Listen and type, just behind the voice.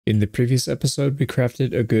In the previous episode, we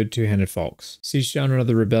crafted a good two-handed Falx, sieged down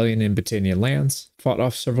another rebellion in Britannian lands, fought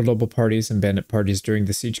off several noble parties and bandit parties during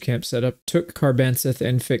the siege camp setup, took Carbanseth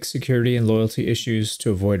and fixed security and loyalty issues to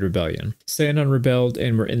avoid rebellion. Seanon rebelled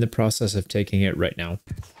and we're in the process of taking it right now.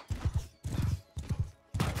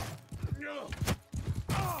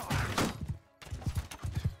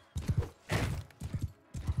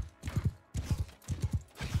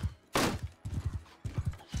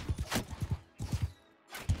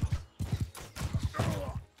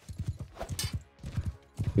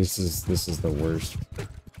 This is the worst.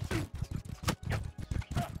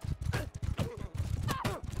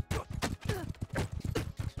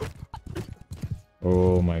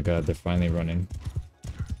 Oh my god, they're finally running.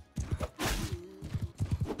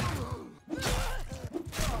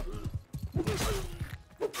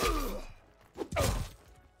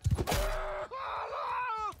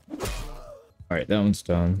 Alright, that one's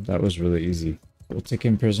done. That was really easy. We'll take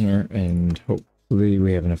him prisoner and hopefully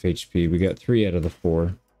we have enough HP. We got 3 out of the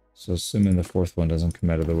 4. So assuming the 4th one doesn't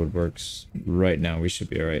come out of the woodworks, right now we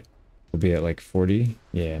should be alright. We'll be at like 40.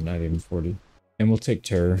 Yeah, not even 40. And we'll take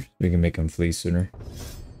Terror. We can make him flee sooner.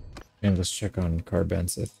 And let's check on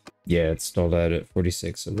Carbanseth. Yeah, it's stalled out at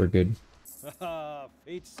 46, so we're good. Alright,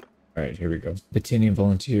 here we go. Britannian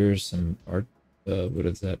volunteers, some art, what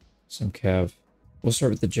is that? Some cav. We'll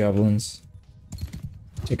start with the javelins.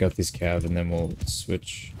 Take out these cav and then we'll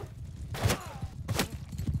switch.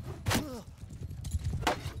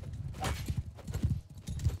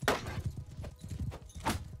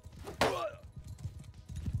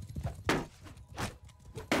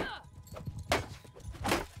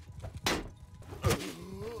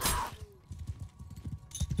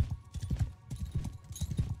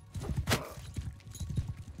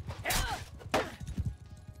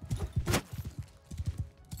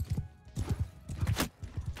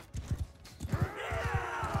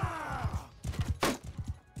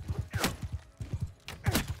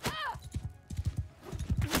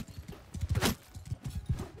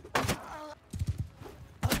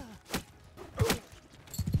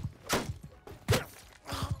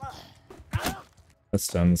 That's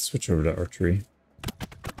done. Let's switch over to archery.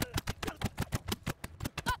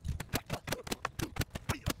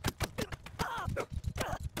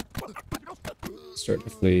 Start to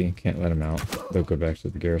flee. Can't let them out. They'll go back to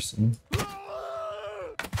the garrison.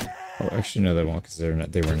 Oh, actually, no, they won't because they're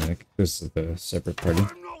not. They weren't in the, this is the separate party.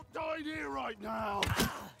 All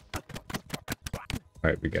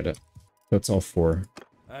right, we got it. That's all 4.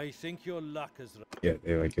 I think your luck is. Yeah,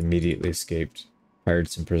 they like immediately escaped. Hired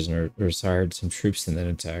some prisoners, or hired some troops and then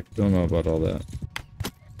attacked. Don't know about all that.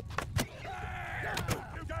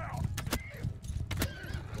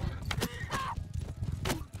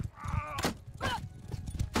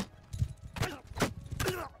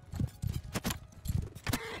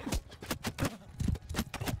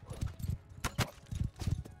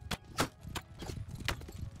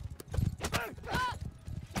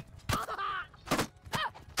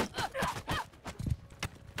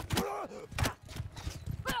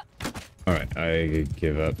 Alright, I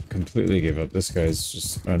give up. Completely give up. This guy's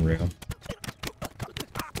just unreal.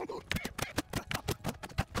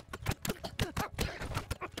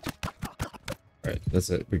 Alright, that's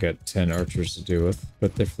it. We got 10 archers to deal with,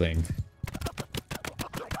 but they're fleeing.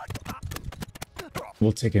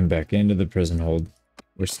 We'll take him back into the prison hold.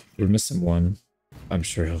 We're missing 1. I'm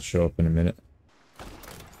sure he'll show up in a minute.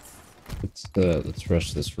 Let's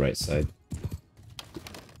rush this right side.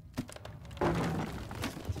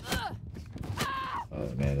 Oh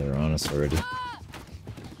man, they're on us already.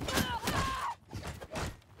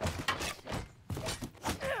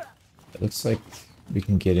 It looks like we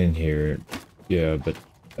can get in here. Yeah, but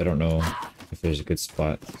I don't know if there's a good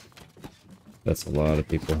spot. That's a lot of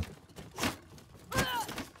people.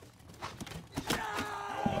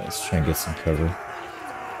 Let's try and get some cover.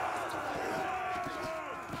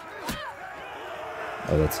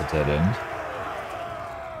 Oh, that's a dead end.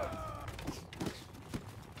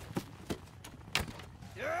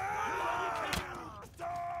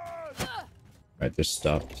 Alright, they're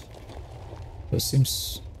stopped. So it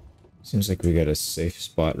seems like we got a safe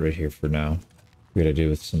spot right here for now. We gotta do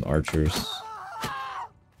with some archers.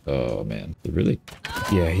 Oh man, they really...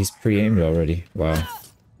 Yeah, he's pre-aimed already. Wow.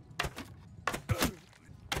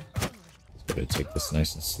 Gotta take this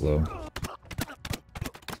nice and slow.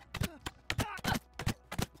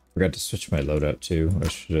 Forgot to switch my loadout too. I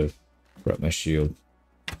should have brought my shield.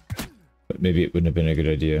 But maybe it wouldn't have been a good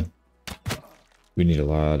idea. We need a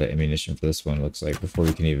lot of ammunition for this one, it looks like, before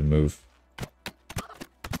we can even move.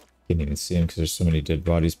 Can't even see him because there's so many dead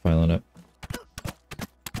bodies piling up.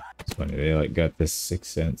 It's funny, they like got this 6th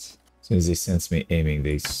sense. soon as they sense me aiming,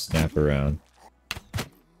 they snap around.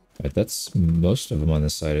 Alright, that's most of them on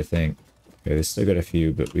this side, I think. Okay, they still got a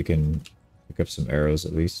few, but we can pick up some arrows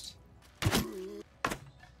at least.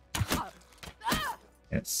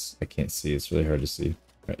 Yes, I can't see. It's really hard to see.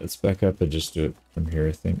 Alright, let's back up and just do it from here,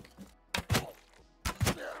 I think.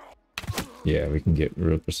 Yeah, we can get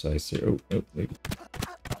real precise here. Oh, oh, wait.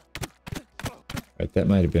 Alright, that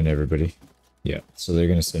might have been everybody. Yeah, so they're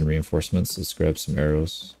gonna send reinforcements. Let's grab some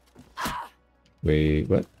arrows. Wait,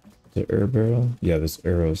 what? The air barrel? Yeah, there's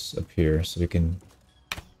arrows up here, so we can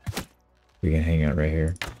hang out right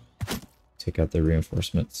here. Take out the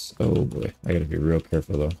reinforcements. Oh boy, I gotta be real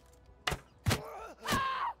careful though.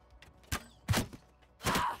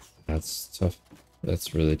 That's tough.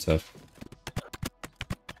 That's really tough.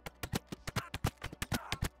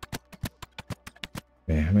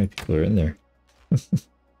 Man, how many people are in there?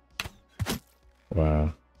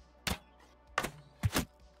 Wow.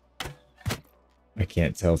 I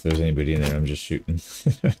can't tell if there's anybody in there. I'm just shooting.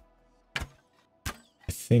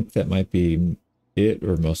 I think that might be it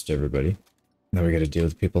or most everybody. Now we got to deal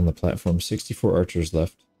with people on the platform. 64 archers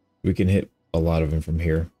left. We can hit a lot of them from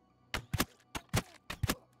here.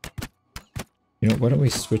 You know, why don't we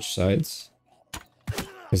switch sides?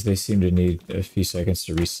 Because they seem to need a few seconds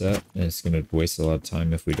to reset, and it's going to waste a lot of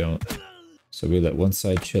time if we don't. So we let one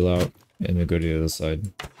side chill out, and we go to the other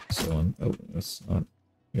side. So on. Oh, that's not...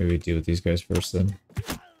 Maybe we deal with these guys first then.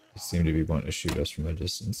 They seem to be wanting to shoot us from a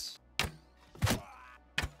distance.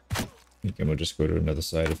 And we'll just go to another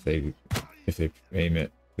side if they aim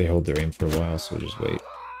it. They hold their aim for a while, so we'll just wait.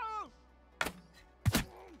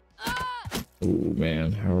 Oh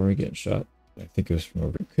man, how are we getting shot? I think it was from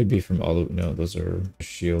over. It could be from all the... No, those are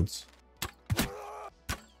shields.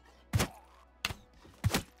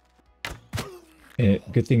 And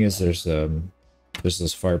good thing is there's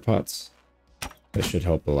those fire pots. That should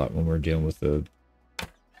help a lot when we're dealing with the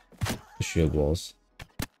shield walls.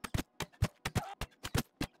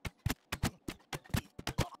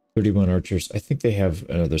 31 archers. I think they have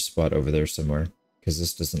another spot over there somewhere, because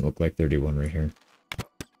this doesn't look like 31 right here.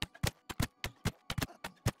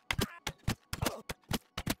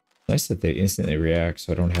 Nice that they instantly react,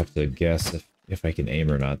 so I don't have to guess if I can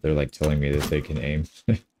aim or not. They're like telling me that they can aim.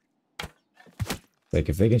 Like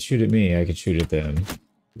if they can shoot at me, I can shoot at them.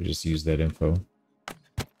 We just use that info.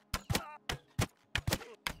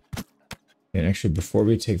 And actually, before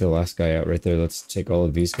we take the last guy out right there, let's take all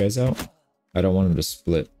of these guys out. I don't want them to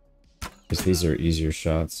split, because these are easier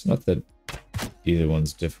shots. Not that either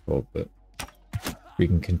one's difficult, but we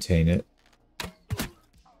can contain it.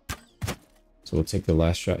 So we'll take the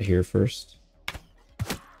last shot here first.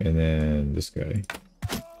 And then this guy.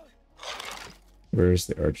 Where's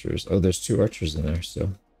the archers? Oh, there's 2 archers in there, so.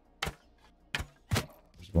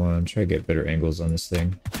 There's one. Try to get better angles on this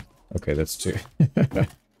thing. Okay, that's 2.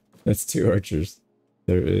 That's 2 archers.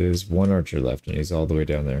 There is 1 archer left, and he's all the way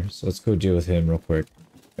down there. So let's go deal with him real quick.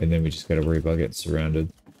 And then we just gotta worry about getting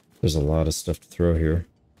surrounded. There's a lot of stuff to throw here.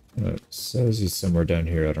 It says he's somewhere down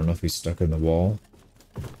here. I don't know if he's stuck in the wall.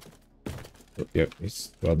 Oh, yep,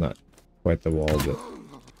 he's, well, not quite the wall, but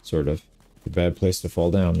sort of. A bad place to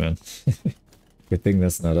fall down, man. Good thing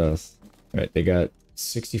that's not us. Alright, they got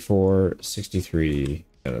 64, 63.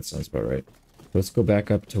 Yeah, that sounds about right. Let's go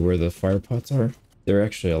back up to where the fire pots are. There are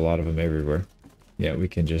actually a lot of them everywhere. Yeah, we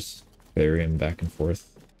can just bury them back and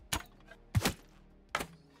forth.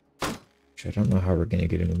 Which I don't know how we're gonna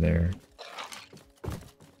get him in there.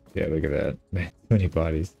 Yeah, look at that. Man, so many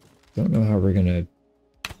bodies. Don't know how we're gonna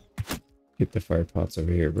get the fire pots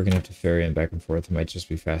over here. We're gonna have to ferry them back and forth. It might just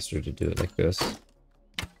be faster to do it like this.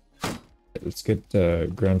 Let's get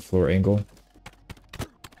ground floor angle.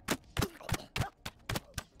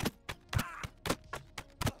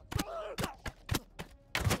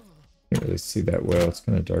 Can't really see that well. It's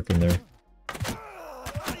kind of dark in there.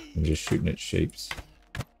 I'm just shooting at shapes.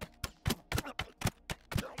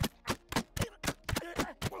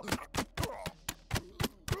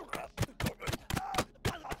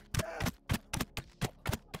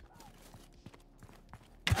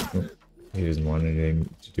 Oh, he doesn't want anything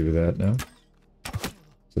to do with that now.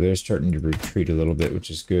 So they're starting to retreat a little bit, which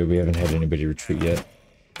is good. We haven't had anybody retreat yet.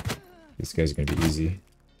 These guys are going to be easy.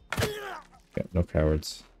 Yeah, no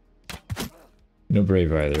cowards. No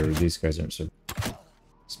brave either. These guys aren't so...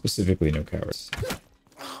 Specifically, no cowards.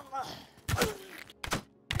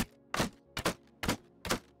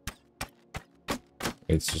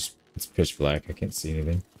 It's pitch black. I can't see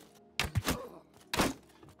anything.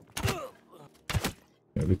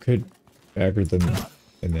 Yeah, we could aggro them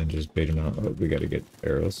and then just bait them out. Oh, we gotta get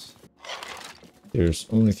arrows. There's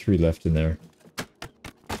only 3 left in there.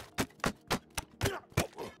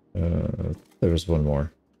 there was one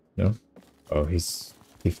more. No? Oh, he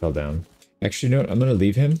fell down. Actually, no, I'm gonna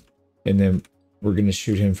leave him, and then we're gonna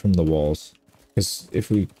shoot him from the walls. Because if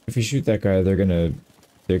we shoot that guy, they're gonna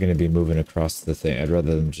be moving across the thing. I'd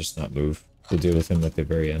rather them just not move. We'll deal with him at the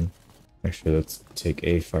very end. Actually, let's take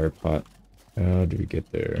a fire pot. How do we get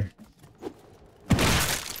there?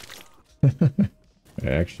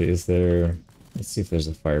 Actually, is there... Let's see if there's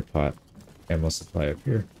a fire pot ammo supply up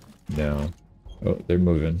here. No. Oh, they're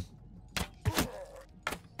moving. Not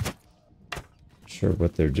sure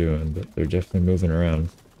what they're doing, but they're definitely moving around.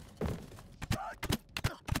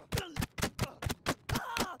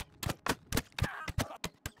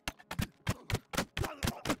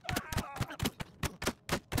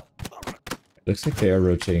 Looks like they are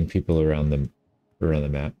rotating people around the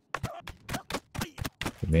map.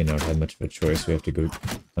 We may not have much of a choice. We have to go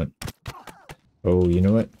hunt. Oh, you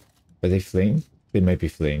know what? Are they fleeing? They might be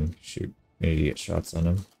fleeing. Shoot. We need to get shots on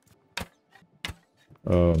them.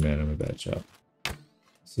 Oh man, I'm a bad shot.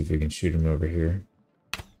 See if we can shoot him over here.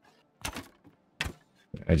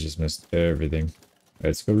 I just missed everything. Alright,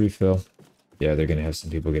 let's go refill. Yeah, they're gonna have some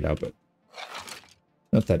people get out, but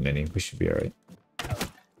not that many. We should be alright.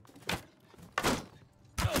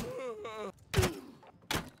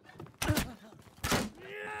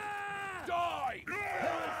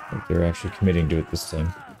 They're actually committing to it this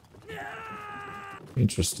time.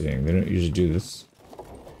 Interesting. They don't usually do this.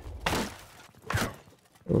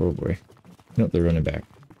 Oh boy. Nope, they're running back.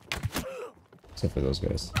 Except for those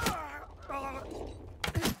guys.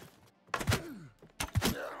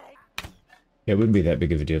 Yeah, it wouldn't be that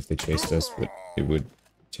big of a deal if they chased us, but it would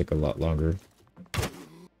take a lot longer.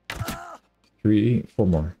 3, 4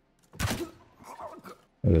 more. Oh,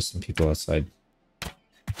 there's some people outside.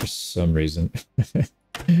 For some reason.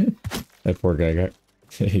 That poor guy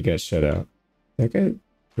he got shut out. That guy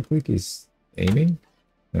look like he's aiming?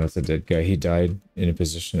 No, it's a dead guy. He died in a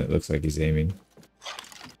position that looks like he's aiming.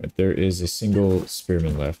 But there is a single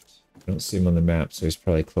spearman left. I don't see him on the map, so he's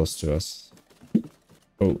probably close to us.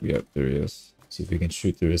 Oh, yep, there he is. See if we can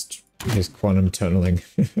shoot through his quantum tunneling.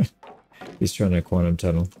 He's trying to quantum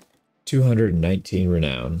tunnel. 219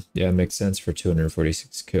 renown. Yeah, it makes sense for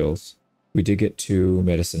 246 kills. We did get 2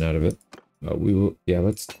 medicine out of it. We will, yeah,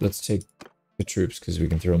 let's take the troops because we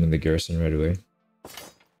can throw them in the garrison right away.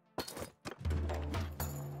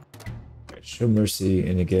 Alright, show mercy,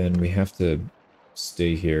 and again, we have to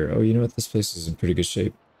stay here. Oh, you know what? This place is in pretty good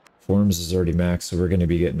shape. Forms is already maxed, so we're going to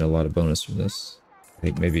be getting a lot of bonus from this. I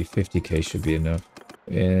think maybe 50k should be enough.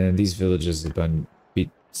 And these villages have been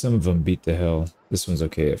some of them beat the hell. This one's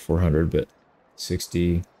okay at 400, but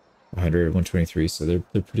 60, 100, 123, so they're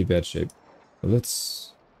pretty bad shape. But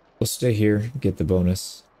we'll stay here, get the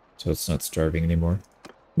bonus, so it's not starving anymore.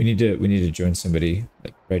 We need to join somebody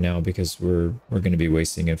like right now because we're going to be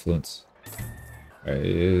wasting influence. It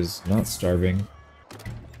is not starving.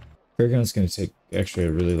 Paragon's going to take actually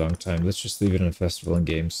a really long time. Let's just leave it on a festival and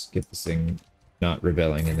games, get this thing not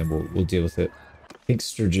rebelling, and then we'll deal with it. I think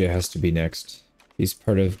Sturgia has to be next. He's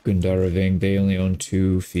part of Gundaraving. They only own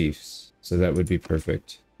 2 fiefs, so that would be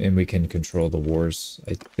perfect. And we can control the wars,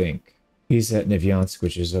 I think. He's at Nevyansk,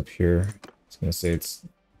 which is up here. I was going to say it's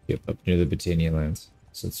up near the Britannia lands.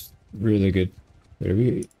 So it's really good. Where are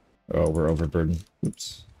we? Oh, we're overburdened.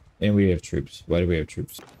 Oops. And we have troops. Why do we have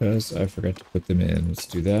troops? Because I forgot to put them in. Let's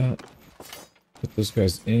do that. Put those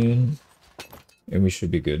guys in. And we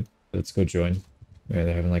should be good. Let's go join. Yeah,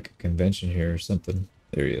 they're having like a convention here or something.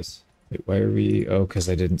 There he is. Wait, why are we... Oh, because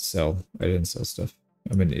I didn't sell. I didn't sell stuff.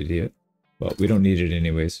 I'm an idiot. Well, we don't need it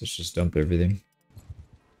anyway, so let's just dump everything.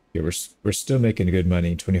 Yeah, we're still making good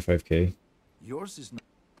money, 25k. Yours is not...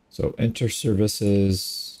 So enter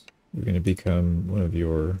services. We're gonna become one of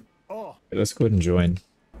your... Oh. Okay, let's go ahead and join.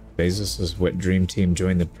 Bezos' wet dream team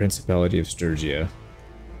joined the Principality of Sturgia.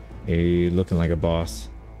 He looking like a boss,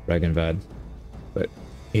 Ragnvad, but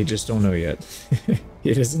he just don't know yet.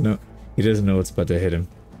 He doesn't know. He doesn't know what's about to hit him.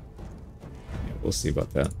 Yeah, we'll see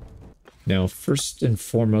about that. Now, first and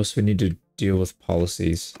foremost, we need to deal with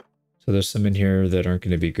policies. So there's some in here that aren't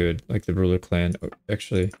going to be good, like the ruler clan. Oh,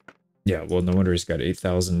 actually, yeah, well, no wonder he's got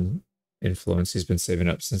 8,000 influence. He's been saving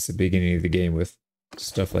up since the beginning of the game with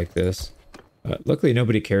stuff like this. Luckily,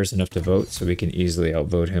 nobody cares enough to vote, so we can easily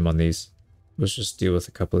outvote him on these. Let's just deal with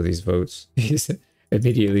a couple of these votes.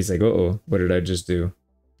 Immediately, he's like, uh-oh, what did I just do?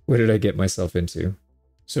 What did I get myself into?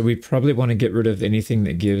 So we probably want to get rid of anything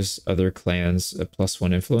that gives other clans a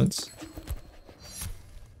 +1 influence.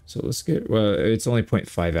 So let's get, well, it's only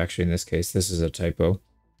 0.5 actually in this case. This is a typo.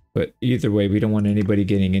 But either way, we don't want anybody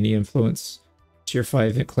getting any influence. Tier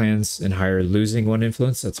 5 clans and higher losing 1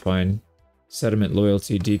 influence, that's fine. Settlement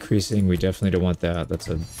loyalty decreasing, we definitely don't want that. That's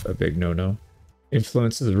a big no-no.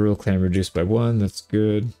 Influence of the rural clan reduced by 1. That's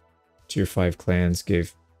good. Tier 5 clans gain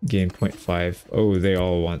 0.5. Oh, they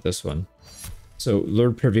all want this one. So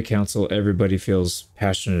Lord Privy Council, everybody feels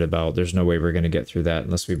passionate about. There's no way we're going to get through that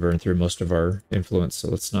unless we burn through most of our influence. So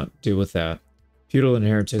let's not deal with that. Feudal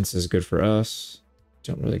inheritance is good for us.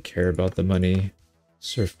 Don't really care about the money.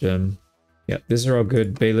 Serfdom. Yeah, these are all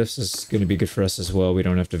good. Bailiffs is going to be good for us as well. We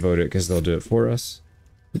don't have to vote it because they'll do it for us.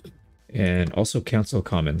 And also Council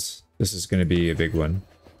Commons. This is going to be a big one.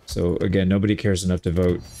 So again, nobody cares enough to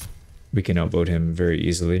vote. We can outvote him very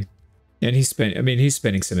easily. And he's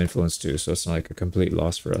spending some influence too, so it's not like a complete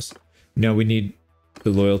loss for us. Now we need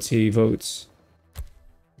the loyalty votes.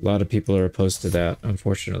 A lot of people are opposed to that,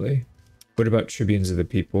 unfortunately. What about Tribunes of the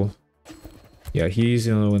People? Yeah, he's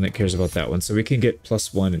the only one that cares about that one. So we can get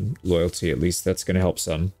 +1 in loyalty at least. That's going to help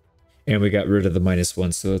some. And we got rid of the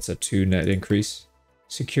 -1, so that's a 2 net increase.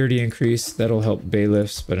 Security increase, that'll help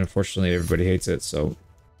bailiffs, but unfortunately everybody hates it, so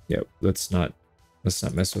yeah, let's not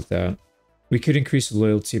mess with that. We could increase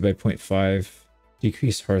loyalty by 0.5,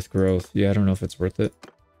 decrease hearth growth. Yeah, I don't know if it's worth it.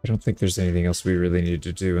 I don't think there's anything else we really need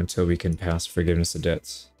to do until we can pass forgiveness of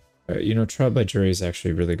debts. You know, trial by jury is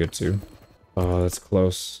actually really good too. Oh, that's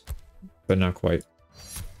close, but not quite.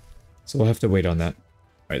 So we'll have to wait on that.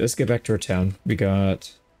 All right, let's get back to our town. We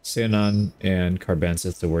got Seanan and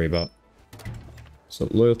Carbanseth to worry about. So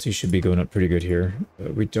loyalty should be going up pretty good here.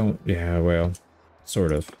 We don't, yeah, well,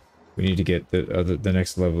 sort of. We need to get the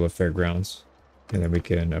next level of fairgrounds, and then we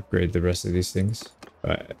can upgrade the rest of these things.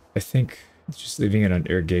 I think just leaving it on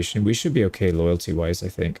irrigation, we should be okay loyalty-wise, I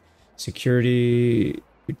think. Security,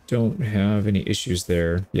 we don't have any issues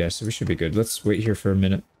there. Yeah, so we should be good. Let's wait here for a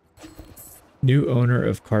minute. New owner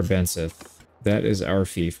of Carbanseth. That is our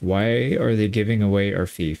fief. Why are they giving away our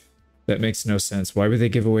fief? That makes no sense. Why would they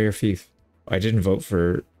give away our fief? I didn't vote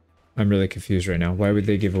for... I'm really confused right now. Why would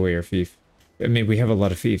they give away our fief? I mean, we have a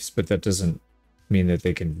lot of fiefs, but that doesn't mean that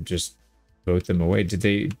they can just vote them away. Did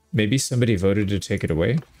they... Maybe somebody voted to take it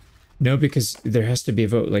away? No, because there has to be a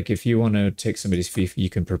vote. Like, if you want to take somebody's fief,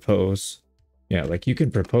 you can propose. Yeah, like, you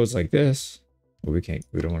can propose like this. Well, we can't...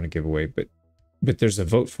 We don't want to give away, but there's a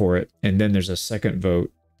vote for it, and then there's a second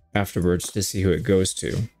vote afterwards to see who it goes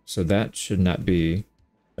to. So that should not be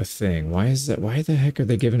a thing. Why is that? Why the heck are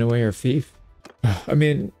they giving away our fief? I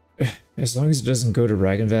mean... As long as it doesn't go to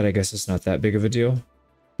Ragenvad, I guess it's not that big of a deal.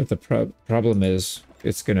 But the problem is,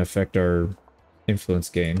 it's going to affect our influence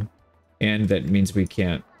gain. And that means we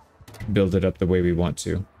can't build it up the way we want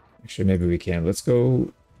to. Actually, maybe we can. Let's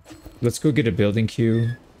go get a building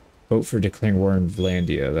queue. Vote for declaring war on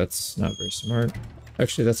Vlandia. That's not very smart.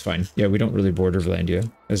 Actually, that's fine. Yeah, we don't really border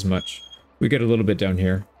Vlandia as much. We get a little bit down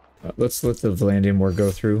here. Let's let the Vlandian war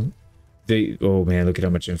go through. Oh man, look at how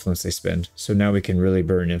much influence they spend. So now we can really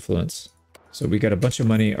burn influence. So we got a bunch of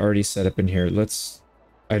money already set up in here.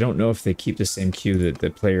 I don't know if they keep the same queue that the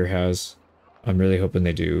player has. I'm really hoping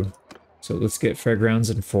they do. So let's get fairgrounds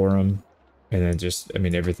and forum. And then just, I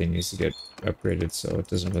mean, everything needs to get upgraded, so it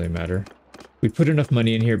doesn't really matter. We put enough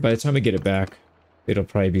money in here. By the time we get it back, it'll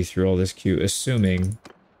probably be through all this queue, assuming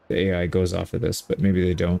the AI goes off of this, but maybe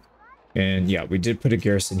they don't. And yeah, we did put a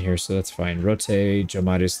garrison here, so that's fine. Rote,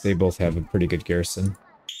 Jamatis, they both have a pretty good garrison.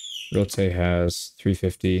 Rote has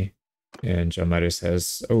 350, and Jamatis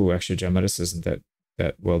has... Oh, actually, Jamatis isn't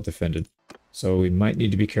that well defended. So we might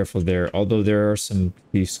need to be careful there, although there are some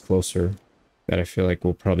fiefs closer that I feel like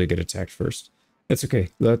will probably get attacked first. That's okay.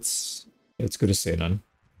 Let's go to Seanan.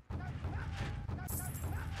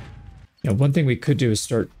 Now, one thing we could do is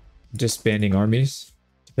start disbanding armies,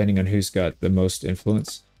 depending on who's got the most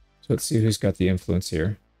influence. So let's see who's got the influence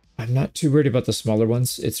here. I'm not too worried about the smaller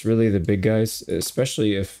ones. It's really the big guys,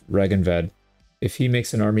 especially if Ragenvad. If he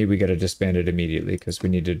makes an army, we gotta disband it immediately because we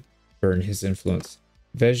need to burn his influence.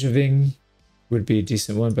 Vejaving would be a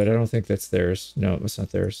decent one, but I don't think that's theirs. No, it's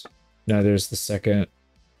not theirs. No, there's the second.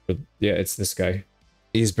 But yeah, it's this guy.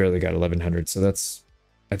 He's barely got 1100, so that's...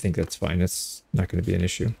 I think that's fine. That's not going to be an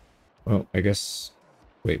issue. Well, I guess...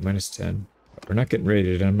 Wait, -10. We're not getting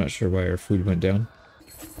raided. I'm not sure why our food went down.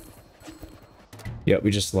 Yeah,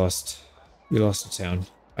 we just lost... We lost a town.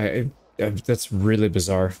 That's really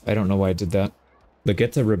bizarre. I don't know why I did that.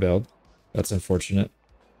 Legetta rebelled. That's unfortunate.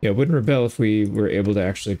 Yeah, wouldn't rebel if we were able to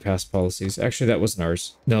actually pass policies. Actually, that wasn't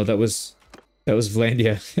ours. No, that was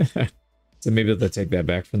Vlandia. So maybe they'll take that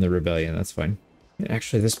back from the rebellion. That's fine.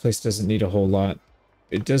 Actually, this place doesn't need a whole lot.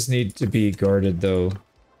 It does need to be guarded, though.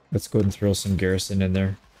 Let's go and throw some garrison in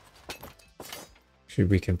there. Actually,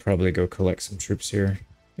 we can probably go collect some troops here.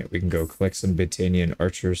 Yeah, we can go collect some Batanian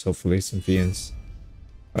archers, hopefully some Fians.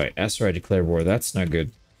 Alright, Aserai declare war. That's not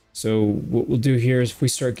good. So what we'll do here is if we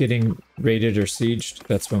start getting raided or sieged,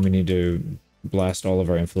 that's when we need to blast all of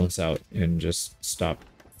our influence out and just stop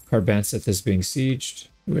Carbanseth is being sieged,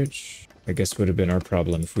 which I guess would have been our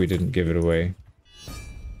problem if we didn't give it away.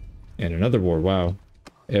 And another war, wow.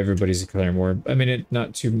 Everybody's declaring war. I mean,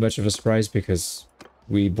 not too much of a surprise because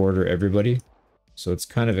we border everybody, so it's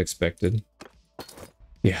kind of expected.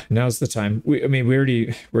 Yeah, now's the time.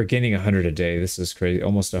 We're gaining 100 a day. This is crazy.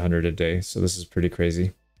 Almost 100 a day, so this is pretty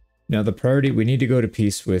crazy. Now the priority, we need to go to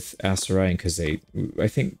peace with Asarai and Khazate. I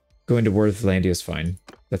think going to war with Landia is fine.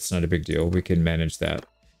 That's not a big deal. We can manage that.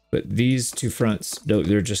 But these two fronts,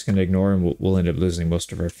 they're just going to ignore, and we'll end up losing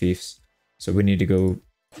most of our fiefs. So we need to go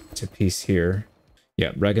to peace here.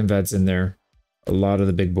 Yeah, Ragnvad's in there. A lot of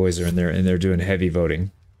the big boys are in there, and they're doing heavy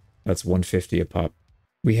voting. That's 150 a pop.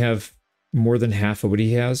 We have more than half of what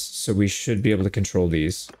he has, so we should be able to control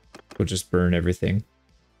these. We'll just burn everything.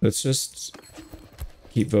 Let's just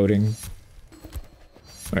keep voting.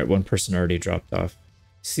 Alright, one person already dropped off.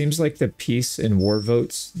 Seems like the peace and war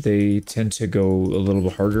votes, they tend to go a little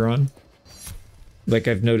bit harder on. Like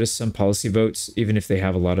I've noticed some policy votes, even if they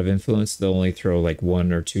have a lot of influence, they'll only throw like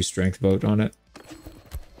 1 or 2 strength vote on it.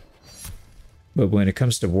 But when it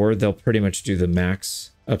comes to war, they'll pretty much do the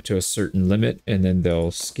max up to a certain limit, and then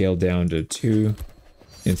they'll scale down to 2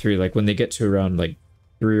 and 3. Like when they get to around like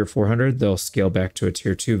 300 or 400, they'll scale back to a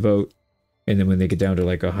tier 2 vote. And then when they get down to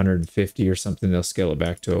like 150 or something, they'll scale it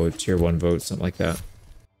back to a tier 1 vote, something like that.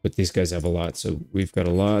 But these guys have a lot, so we've got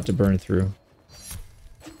a lot to burn through.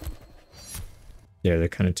 Yeah, they're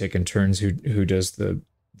kind of taking turns who does the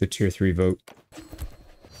tier 3 vote.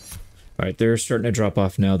 Alright, they're starting to drop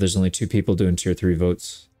off now. There's only 2 people doing tier 3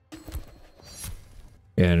 votes.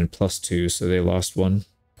 And +2, so they lost 1.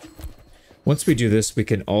 Once we do this, we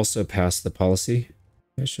can also pass the policy.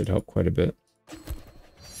 That should help quite a bit.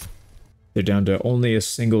 They're down to only a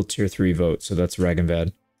single tier 3 vote, so that's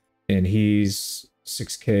Ragnvad. And he's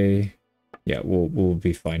 6k. Yeah, we'll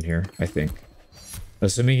be fine here, I think.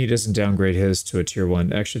 Assuming he doesn't downgrade his to a tier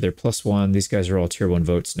 1. Actually, they're +1. These guys are all tier 1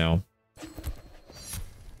 votes now.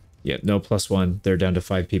 Yeah, no +1. They're down to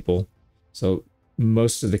 5 people. So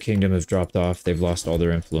most of the kingdom have dropped off. They've lost all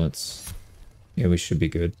their influence. Yeah, we should be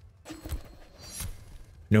good.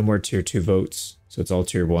 No more tier 2 votes, so it's all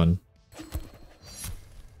tier 1.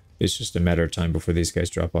 It's just a matter of time before these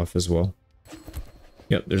guys drop off as well.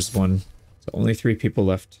 Yep, there's 1. So only 3 people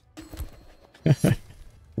left.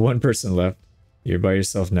 1 person left. You're by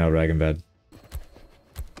yourself now, Ragnvad.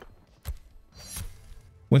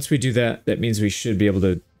 Once we do that, that means we should be able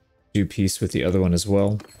to do peace with the other one as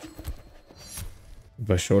well.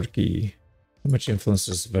 Vashorki. How much influence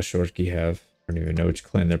does Vashorki have? I don't even know which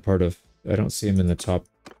clan they're part of. I don't see him in the top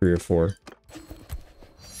 3 or 4.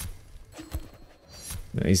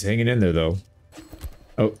 No, he's hanging in there, though.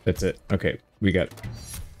 Oh, that's it. Okay, we got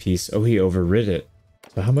peace. Oh, he overrid it.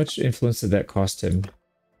 So how much influence did that cost him?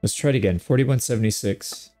 Let's try it again.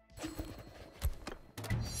 4176.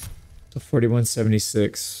 So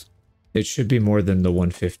 4176. It should be more than the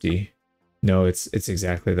 150. No, it's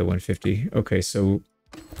exactly the 150. Okay, so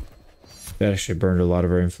that actually burned a lot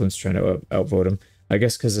of our influence trying to outvote him. I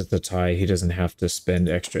guess because it's a tie, he doesn't have to spend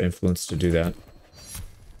extra influence to do that.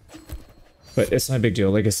 But it's not a big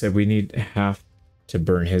deal. Like I said, we need half to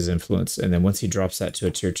burn his influence. And then once he drops that to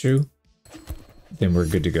a tier 2, then we're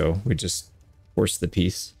good to go. We just force the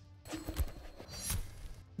peace.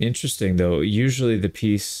 Interesting, though. Usually the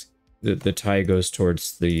peace, the tie goes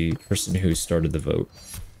towards the person who started the vote.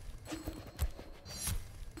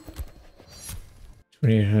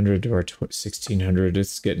 2800 or 1600.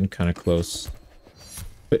 It's getting kind of close.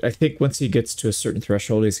 But I think once he gets to a certain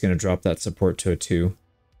threshold, he's going to drop that support to a 2.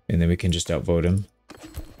 And then we can just outvote him.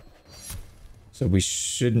 So we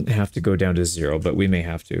shouldn't have to go down to 0, but we may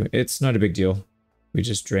have to. It's not a big deal. We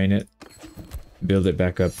just drain it, build it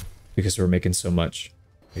back up, because we're making so much.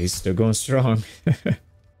 He's still going strong.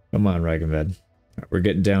 Come on, Ragnvad. We're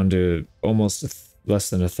getting down to almost less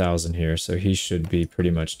than 1,000 here, so he should be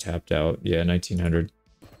pretty much tapped out. Yeah, 1900.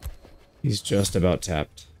 He's just about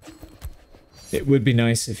tapped. It would be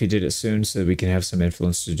nice if he did it soon so that we can have some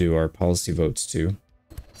influence to do our policy votes too.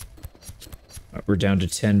 We're down to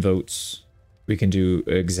 10 votes. We can do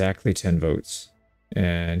exactly 10 votes.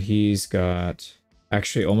 And he's got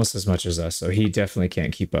actually almost as much as us, so he definitely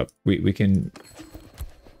can't keep up. We can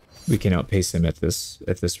outpace him at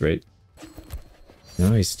this rate.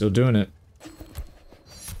 No, he's still doing it.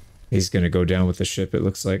 He's gonna go down with the ship, it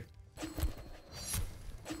looks like.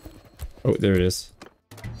 Oh, there it is.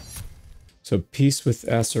 So peace with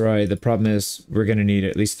Asarai. The problem is we're gonna need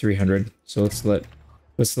at least 300. So let's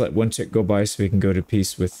let one tick go by so we can go to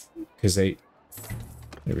peace with Khazate.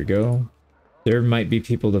 There we go. There might be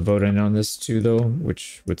people to vote in on this too, though,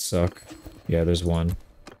 which would suck. Yeah, there's one.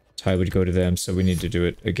 Tie would go to them, so we need to do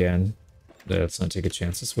it again. Let's not take a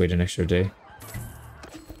chance. Let's wait an extra day.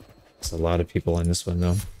 There's a lot of people on this one,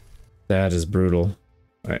 though. That is brutal.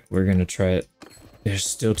 Alright, we're gonna try it. There's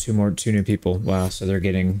still two new people. Wow, so they're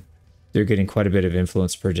getting quite a bit of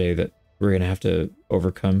influence per day that we're gonna have to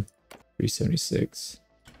overcome. 376.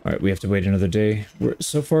 Alright, we have to wait another day.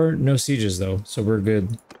 So far, no sieges though, so we're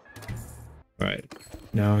good. Alright.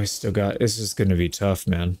 No, I still got... This is gonna be tough,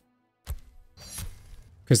 man.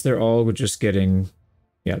 Because they're all just getting...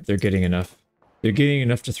 Yeah, they're getting enough. They're getting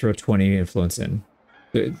enough to throw 20 influence in.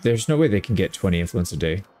 There's no way they can get 20 influence a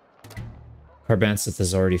day. Carbanseth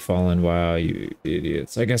has already fallen. Wow, you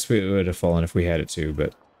idiots. I guess we would have fallen if we had it too,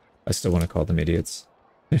 but I still want to call them idiots.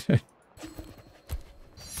 Yeah,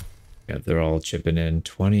 they're all chipping in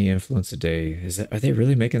 20 influence a day. Are they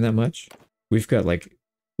really making that much? We've got like,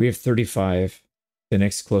 we have 35. The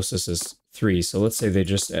next closest is 3. So let's say they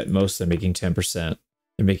just, at most, they're making 10%.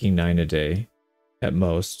 They're making 9 a day at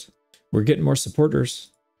most. We're getting more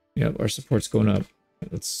supporters. Yep, our support's going up.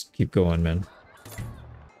 Let's keep going, man.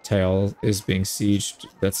 Tile is being sieged.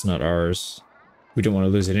 That's not ours. We don't want to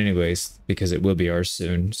lose it anyways, because it will be ours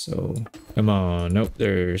soon, so... Come on. Nope,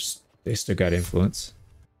 they still got influence.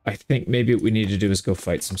 I think maybe what we need to do is go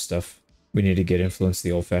fight some stuff. We need to get influence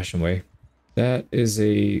the old-fashioned way. That is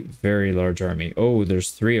a very large army. Oh,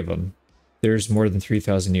 there's 3 of them. There's more than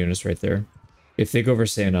 3,000 units right there. If they go over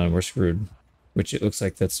Sandon, we're screwed. Which it looks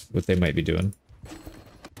like that's what they might be doing.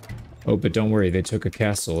 Oh, but don't worry, they took a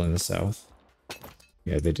castle in the south.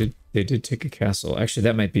 Yeah, they did take a castle. Actually,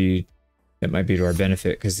 that might be to our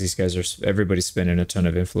benefit, because these guys are... Everybody's spending a ton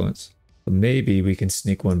of influence. So maybe we can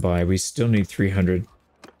sneak one by. We still need 300,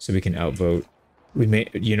 so we can outvote. We may...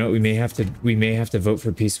 You know, we may have to vote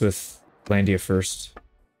for peace with Landia first,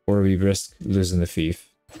 or we risk losing the fief.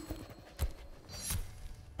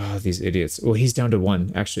 Oh, these idiots. Well, he's down to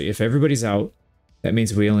 1. Actually, if everybody's out, that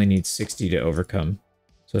means we only need 60 to overcome.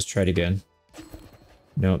 So let's try it again.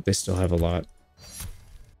 No, they still have a lot.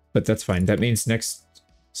 But that's fine. That means next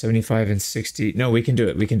 75 and 60... No, we can do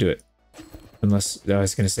it. We can do it. Unless... I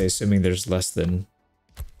was going to say, assuming there's less than...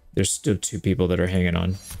 There's still 2 people that are hanging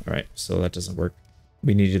on. Alright, so that doesn't work.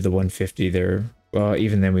 We needed the 150 there. Well,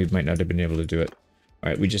 even then we might not have been able to do it.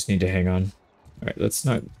 Alright, we just need to hang on. Alright, let's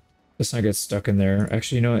not get stuck in there.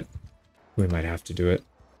 Actually, you know what? We might have to do it.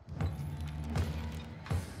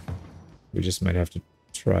 We just might have to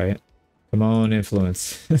try it. Come on,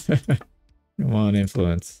 influence. Come on,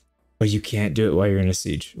 influence. But you can't do it while you're in a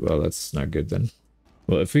siege. Well, that's not good then.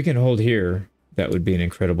 Well, if we can hold here, that would be an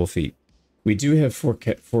incredible feat. We do have 4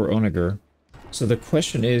 Onager. So the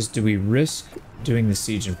question is, do we risk doing the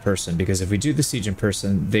siege in person? Because if we do the siege in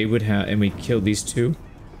person, they would have... And we kill these 2.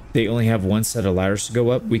 They only have 1 set of ladders to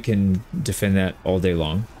go up. We can defend that all day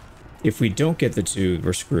long. If we don't get the 2,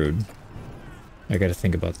 we're screwed. I gotta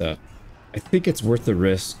think about that. I think it's worth the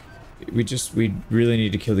risk. We really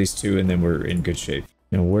need to kill these 2 and then we're in good shape.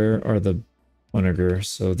 Now, where are the Onager?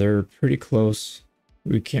 So they're pretty close.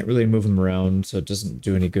 We can't really move them around, so it doesn't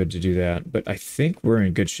do any good to do that. But I think we're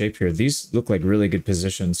in good shape here. These look like really good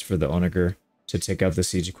positions for the Onager to take out the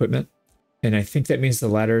siege equipment. And I think that means the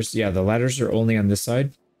ladders... Yeah, the ladders are only on this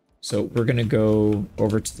side. So we're going to go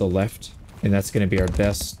over to the left, and that's going to be our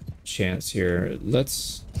best chance here.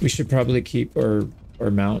 We should probably keep our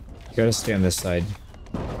mount. Gotta stay on this side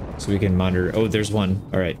so we can monitor. Oh, there's one.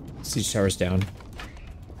 All right, siege tower's down.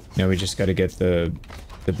 Now we just got to get the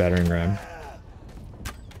battering ram.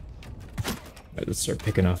 All right, let's start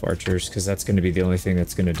picking off archers, because that's going to be the only thing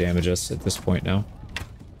that's going to damage us at this point now.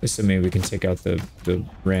 Assuming we can take out the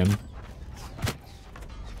ram. All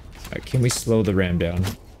right, can we slow the ram down?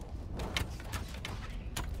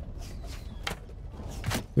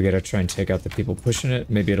 We gotta try and take out the people pushing it.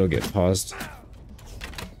 Maybe it'll get paused.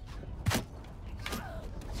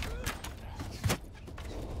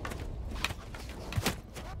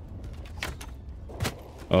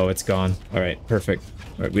 Oh, it's gone. Alright, perfect.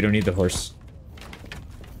 Alright, we don't need the horse.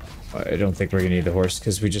 I don't think we're gonna need the horse,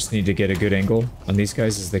 because we just need to get a good angle on these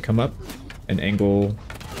guys as they come up. An angle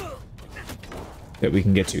that we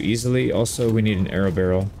can get to easily. Also, we need an arrow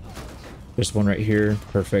barrel. There's one right here.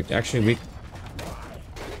 Perfect. Actually,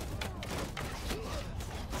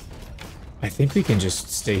 I think we can just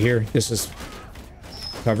stay here. This is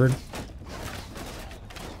covered.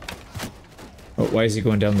 Oh, why is he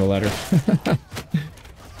going down the ladder?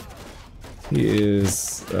 He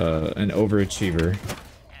is an overachiever.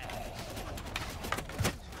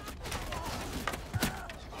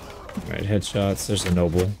 Alright, headshots. There's a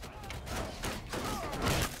noble.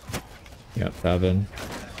 Yeah, Fabin.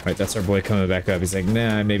 Alright, that's our boy coming back up. He's like,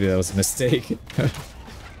 nah, maybe that was a mistake.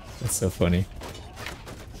 That's so funny.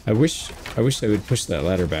 I wish they would push that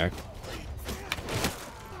ladder back.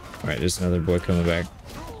 Alright, there's another boy coming back.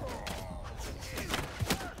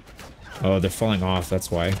 Oh, they're falling off,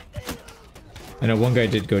 that's why. I know one guy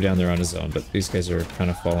did go down there on his own, but these guys are kind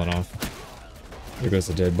of falling off. There goes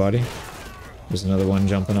the dead body. There's another one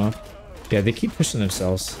jumping off. Yeah, they keep pushing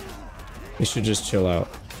themselves. They should just chill out.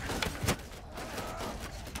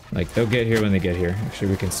 Like, they'll get here when they get here.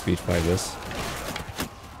 Actually, we can speed 5 this.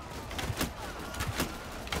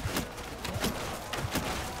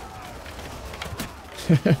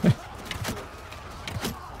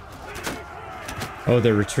 Oh,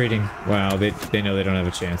 they're retreating. Wow, they know they don't have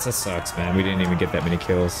a chance. That sucks, man. We didn't even get that many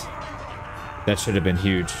kills. That should have been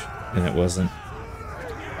huge, and it wasn't.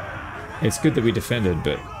 It's good that we defended,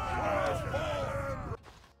 but...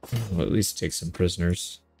 We'll at least take some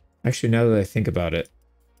prisoners. Actually, now that I think about it,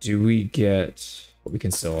 do we get... We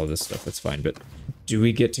can sell all this stuff, that's fine, but... Do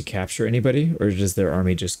we get to capture anybody, or does their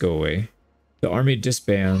army just go away? The army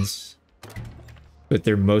disbands, but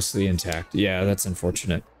they're mostly intact. Yeah, that's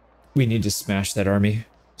unfortunate. We need to smash that army.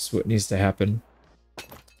 That's what needs to happen.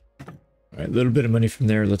 Alright, a little bit of money from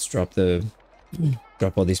there. Let's drop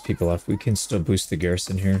all these people off. We can still boost the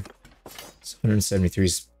garrison here. So 173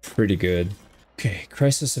 is pretty good. Okay,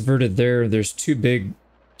 crisis averted there. There's 2 big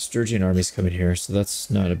Sturgian armies coming here, so that's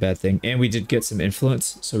not a bad thing. And we did get some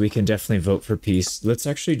influence, so we can definitely vote for peace. Let's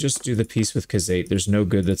actually just do the peace with Khazate. There's no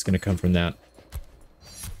good that's going to come from that.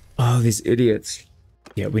 Oh, these idiots.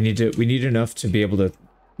 Yeah, we need enough to be able to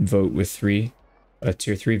vote with 3, a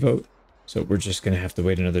tier 3 vote. So we're just going to have to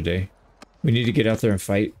wait another day. We need to get out there and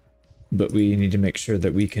fight, but we need to make sure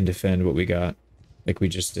that we can defend what we got, like we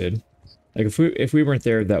just did. Like if we weren't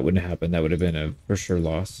there, that wouldn't happen. That would have been a for sure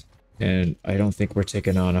loss. And I don't think we're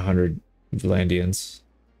taking on 100 Vlandians.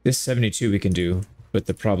 This 72 we can do, but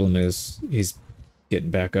the problem is he's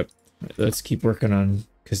getting back up. Let's keep working on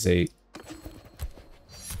Khazate.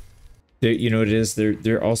 You know what it is?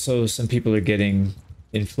 There also some people are getting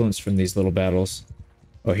influence from these little battles.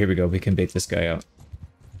 Oh, here we go. We can bait this guy out.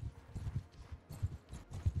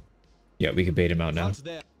 Yeah, we can bait him out now.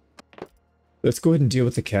 Let's go ahead and deal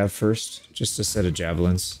with the cav first. Just a set of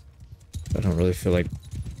javelins. I don't really feel like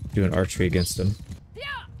doing archery against him.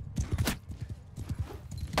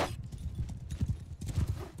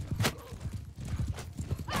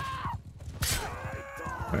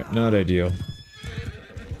 Alright, not ideal.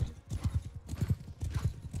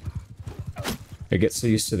 I get so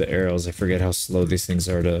used to the arrows, I forget how slow these things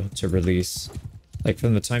are to release. Like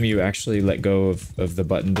from the time you actually let go of the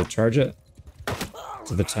button to charge it,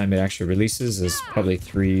 to the time it actually releases is probably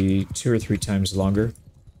 2 or 3 times longer.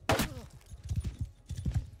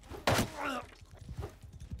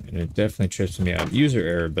 And it definitely trips me out. User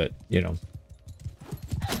error, but you know.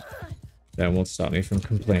 That won't stop me from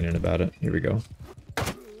complaining about it. Here we go.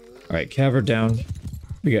 Alright, cav down.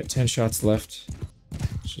 We got 10 shots left.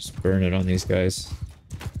 Let's just burn it on these guys.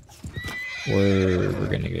 We're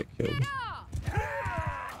gonna get killed.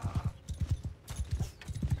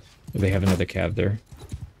 They have another cav there.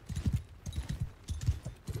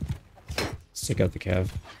 Let's take out the cav.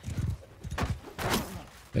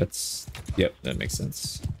 That's... Yep, that makes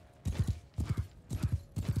sense.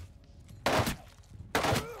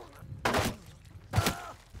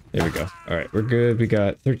 There we go. Alright, we're good. We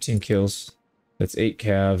got 13 kills. That's 8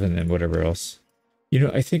 cav and then whatever else. You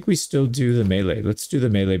know, I think we still do the melee. Let's do the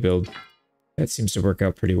melee build. That seems to work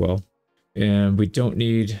out pretty well. And we don't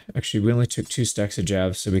need... Actually, we only took 2 stacks of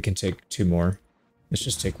javs, so we can take 2 more. Let's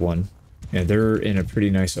just take 1. Yeah, they're in a pretty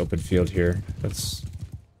nice open field here. Let's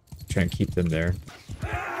try and keep them there.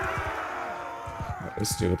 Right,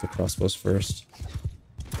 let's deal with the crossbows first.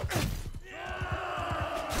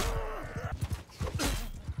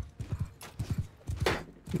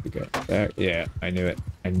 We got that. Yeah, I knew it.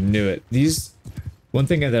 I knew it. These... One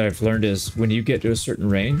thing that I've learned is when you get to a certain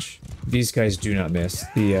range, these guys do not miss.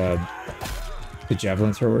 The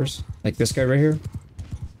javelin throwers. Like this guy right here.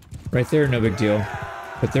 Right there, no big deal.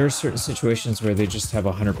 But there are certain situations where they just have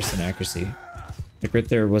 100% accuracy. Like right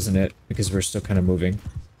there wasn't it, because we're still kind of moving.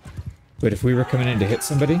 But if we were coming in to hit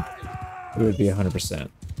somebody, it would be 100%.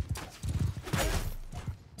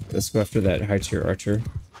 Let's go after that high tier archer.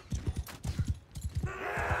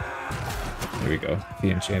 There we go.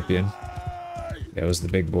 Fiend champion. That was the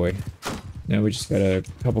big boy. Now we just got a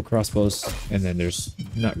couple crossbows, and then there's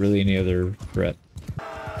not really any other threat.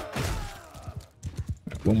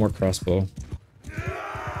 Right, one more crossbow.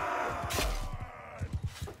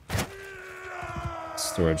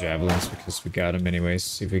 Let's throw our javelins because we got them anyways.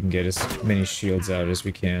 See if we can get as many shields out as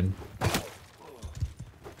we can.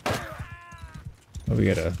 Oh, we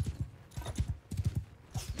got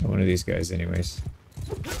one of these guys anyways.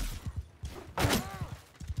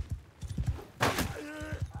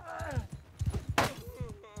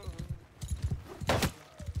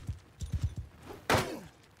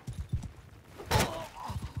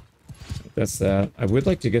 That's that. I would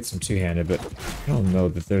like to get some two-handed, but I don't know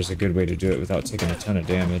that there's a good way to do it without taking a ton of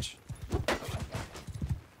damage.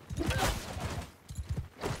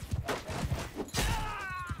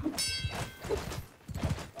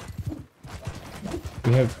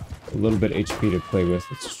 We have a little bit HP to play with.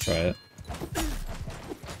 Let's just try it.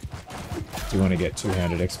 Do you want to get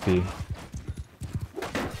two-handed XP?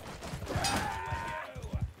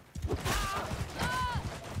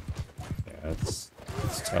 Yeah, it's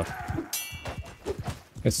tough.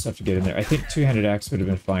 It's tough to get in there. I think two-handed axe would have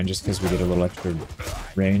been fine just because we get a little extra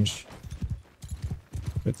range.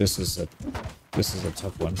 But this is a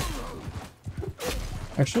tough one.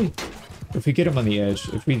 Actually, if we get them on the edge,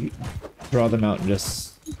 if we draw them out and just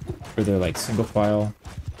where they're like single file,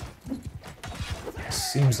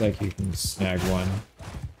 seems like you can snag one.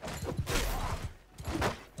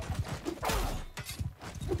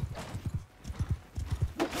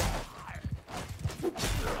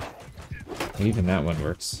 Even that one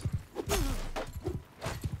works.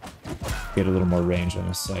 Get a little more range on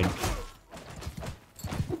this side.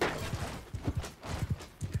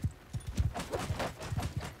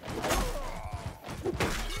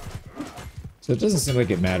 So it doesn't seem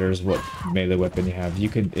like it matters what melee weapon you have.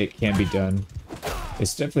 It can be done.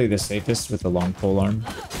 It's definitely the safest with the long pole arm,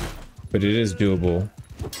 but it is doable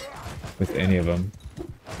with any of them.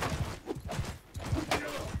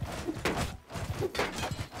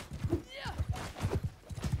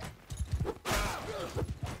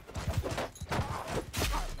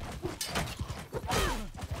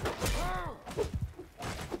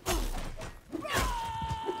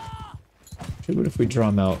 What if we draw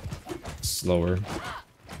them out slower?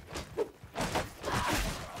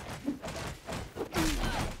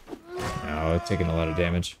 Oh, it's taking a lot of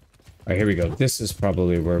damage. Alright, here we go. This is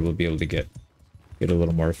probably where we'll be able to get a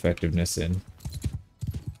little more effectiveness in.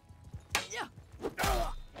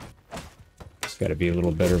 Just gotta be a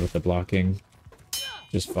little better with the blocking.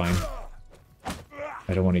 Just fine.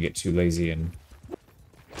 I don't want to get too lazy. And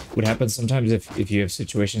what happens sometimes if you have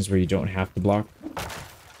situations where you don't have to block,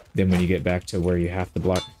 then when you get back to where you have to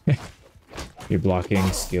block, your blocking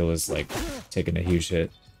skill is like taking a huge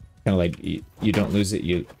hit. Kind of like you don't lose it,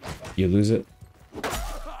 you lose it.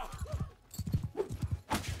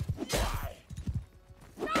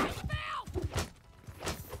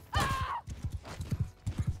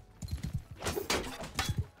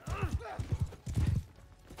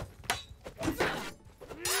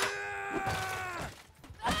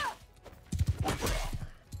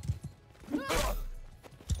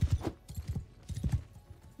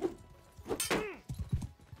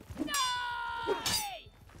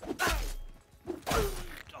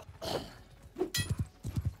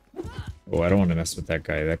 Oh, I don't want to mess with that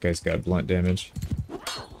guy. That guy's got blunt damage.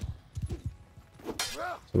 So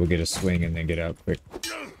we'll get a swing and then get out quick.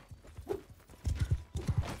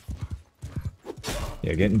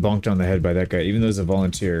 Yeah, getting bonked on the head by that guy, even though he's a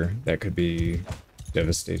volunteer, that could be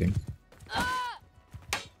devastating.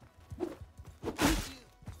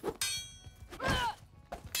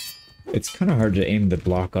 It's kind of hard to aim the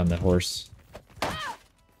block on the horse.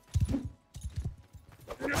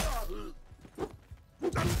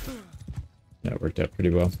 That worked out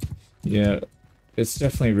pretty well. Yeah, it's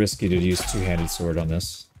definitely risky to use two-handed sword on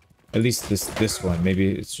this. At least this one.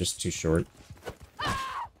 Maybe it's just too short.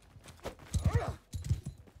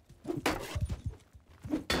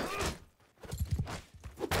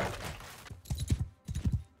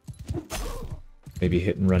 Maybe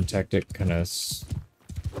hit and run tactic, kind of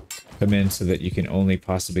come in so that you can only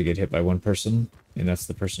possibly get hit by one person, and that's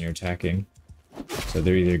the person you're attacking. So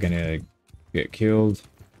they're either gonna get killed,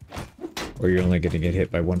 or you're only going to get hit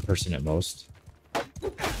by one person at most.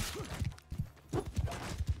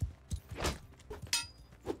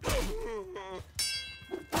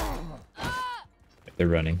 They're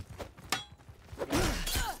running.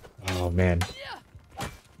 Oh man.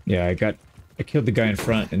 Yeah, I killed the guy in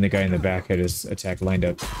front, and the guy in the back had his attack lined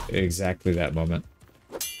up at exactly that moment.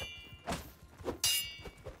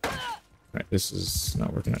 Alright, this is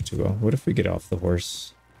not working out too well. What if we get off the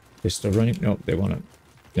horse? They're still running? Nope, they want to...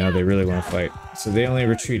 Now they really want to fight. So they only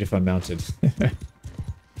retreat if I'm mounted.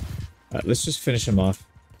 Let's just finish him off.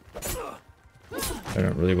 I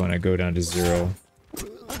don't really want to go down to 0.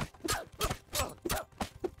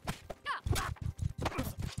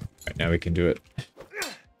 Alright, now we can do it.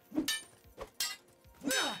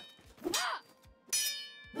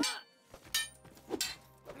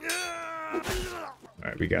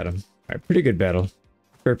 we got him. All right, pretty good battle.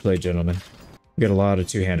 Fair play, gentlemen. We got a lot of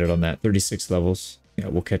two-handed on that. 36 levels. Yeah,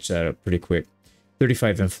 we'll catch that up pretty quick.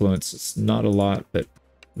 35 influence. It's not a lot, but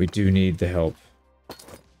we do need the help.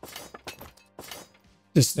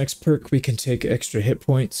 This next perk, we can take extra hit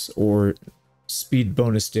points or speed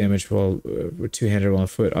bonus damage while we're two-handed on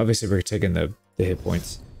foot. Obviously, we're taking the hit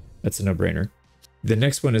points. That's a no-brainer. The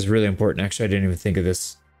next one is really important. Actually, I didn't even think of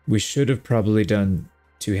this. We should have probably done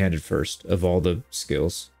two-handed first of all the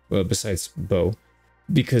skills, well, besides bow,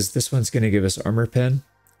 because this one's going to give us armor pen.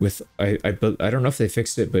 With I don't know if they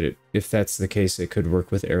fixed it, but if that's the case, it could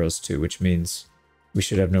work with arrows too, which means we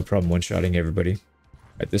should have no problem one-shotting everybody.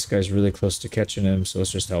 Right, this guy's really close to catching him, so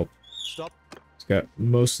let's just help. Stop. He's got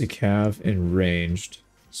mostly cav and ranged,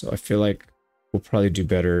 so I feel like we'll probably do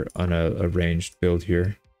better on a ranged build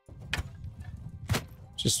here.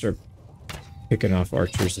 Just start picking off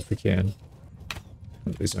archers if we can.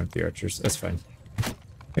 Oh, these aren't the archers. That's fine.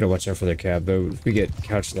 Gotta watch out for their cav, though. If we get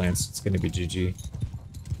couch lance, it's gonna be GG.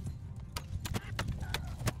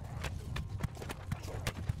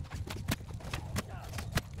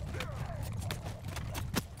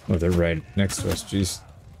 Oh, they're right next to us. Jeez.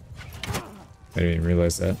 I didn't even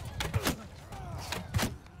realize that.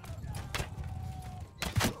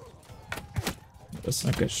 Let's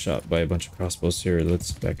not get shot by a bunch of crossbows here.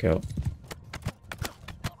 Let's back out.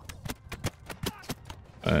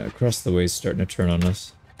 Across the way is starting to turn on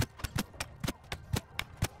us.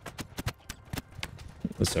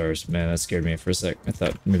 That's ours. Man, that scared me for a sec. I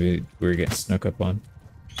thought maybe we were getting snuck up on.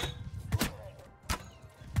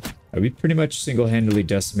 We pretty much single-handedly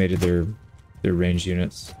decimated their range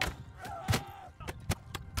units.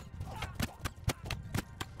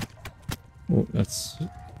 Oh, that's...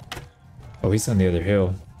 Oh, he's on the other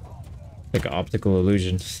hill. Like an optical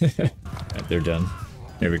illusion. They're done.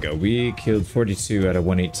 There we go. We killed 42 out of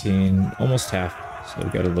 118. Almost half. So we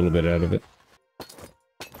got a little bit out of it.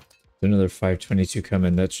 Another 522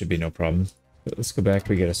 coming. That should be no problem. But let's go back.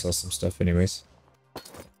 We gotta sell some stuff anyways.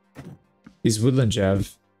 These woodland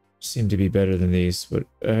jav seem to be better than these. But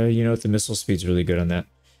you know what? The missile speed's really good on that.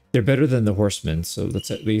 They're better than the horsemen. So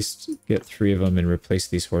let's at least get 3 of them and replace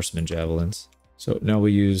these horsemen javelins. So now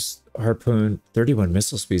we use harpoon. 31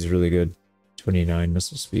 missile speed is really good. 29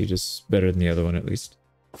 missile speed is better than the other one at least.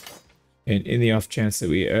 And in the off chance that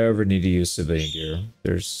we ever need to use civilian gear,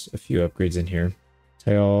 there's a few upgrades in here.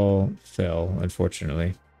 Tile fell,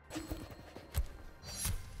 unfortunately.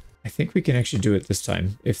 I think we can actually do it this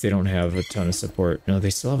time if they don't have a ton of support. No, they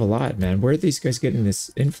still have a lot, man. Where are these guys getting this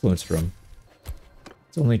influence from?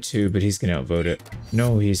 It's only 2, but he's going to outvote it.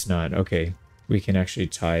 No, he's not. Okay, we can actually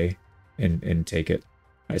tie and take it.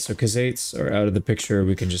 All right, so Khazaits are out of the picture.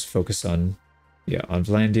 We can just focus on, yeah, on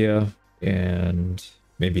Vlandia and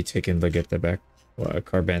maybe taking Legetta back.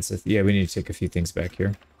 Carbanseth. Yeah, we need to take a few things back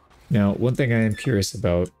here. Now, one thing I am curious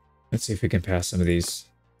about, let's see if we can pass some of these.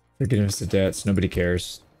 They're getting us the debts. Nobody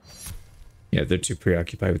cares. Yeah, they're too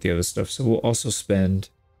preoccupied with the other stuff. So we'll also spend,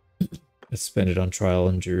 let's spend it on trial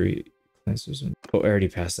and jury. Oh, I already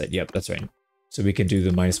passed that. Yep, that's right. So we can do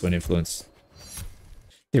the -1 influence.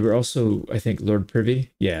 They were also, I think, Lord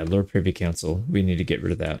Privy. Yeah, Lord Privy Council. We need to get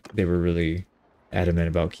rid of that. They were really adamant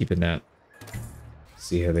about keeping that.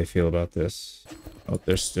 See how they feel about this. Oh,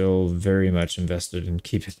 they're still very much invested in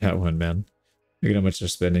keeping that one, man. Look at how much they're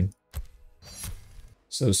spending.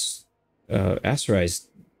 So, Aserai's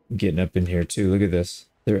getting up in here too. Look at this.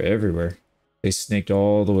 They're everywhere. They snaked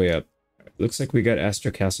all the way up. Looks like we got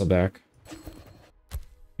Astra Castle back.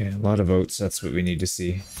 Yeah, a lot of votes. That's what we need to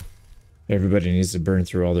see. Everybody needs to burn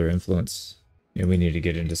through all their influence. And we need to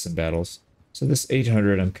get into some battles. So this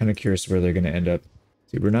 800, I'm kind of curious where they're going to end up.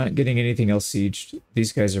 See, we're not getting anything else sieged.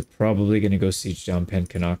 These guys are probably going to go siege down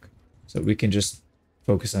Pencannock. So we can just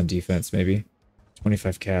focus on defense, maybe.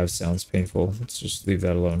 25 calves sounds painful. Let's just leave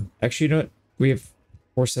that alone. Actually, you know what? We have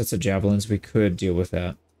 4 sets of javelins. We could deal with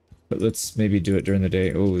that. But let's maybe do it during the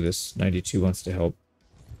day. Oh, this 92 wants to help.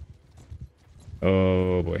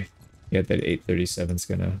 Oh, boy. Yeah, that 837's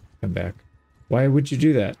going to come back. Why would you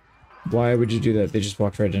do that? Why would you do that? They just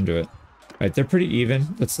walked right into it. Alright, they're pretty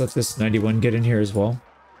even. Let's let this 91 get in here as well.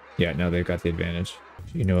 Yeah, now they've got the advantage.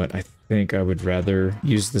 You know what? I think I would rather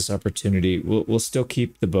use this opportunity. We'll still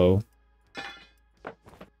keep the bow.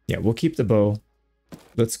 Yeah, we'll keep the bow.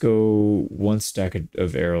 Let's go 1 stack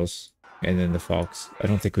of arrows. And then the falcons. I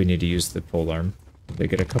don't think we need to use the polearm. They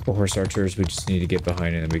get a couple horse archers. We just need to get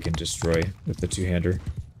behind and then we can destroy with the 2-hander.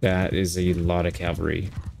 That is a lot of cavalry.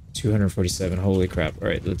 247. Holy crap.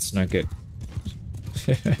 Alright, let's not get...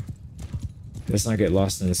 let's not get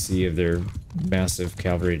lost in the sea of their massive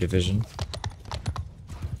cavalry division.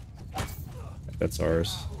 That's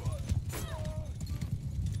ours.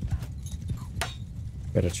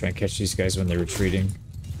 Gotta try and catch these guys when they're retreating.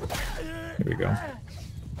 Here we go.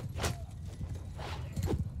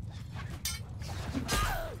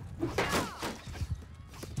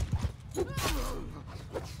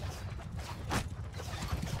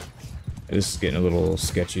 This is getting a little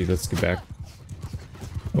sketchy. Let's get back.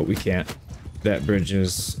 Oh, we can't. That bridge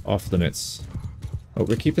is off limits. Oh,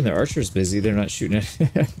 we're keeping the archers busy. They're not shooting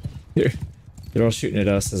at... they're all shooting at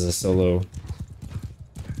us as a solo.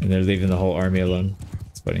 And they're leaving the whole army alone.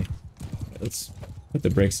 It's funny. Let's put the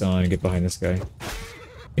brakes on and get behind this guy.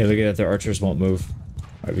 Yeah, look at that. Their archers won't move.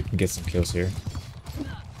 Alright, we can get some kills here.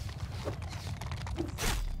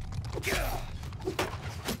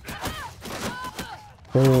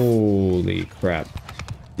 Holy crap.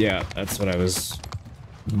 Yeah, that's what I was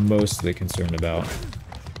mostly concerned about.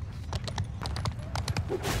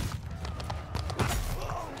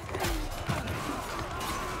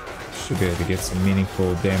 Should be able to get some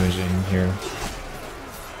meaningful damage in here.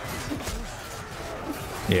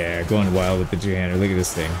 Yeah, going wild with the two-hander. Look at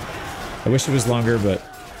this thing. I wish it was longer, but...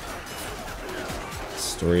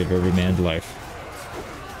 Story of every man's life.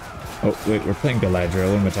 Oh, wait, we're playing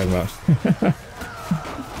Galadriel. What am I talking about?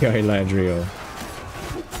 Galadriel.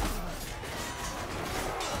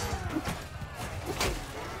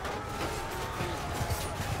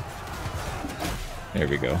 There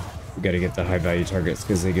we go. We gotta get the high value targets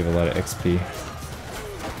because they give a lot of XP.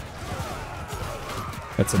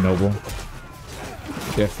 That's a noble.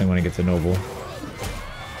 Definitely want to get the noble.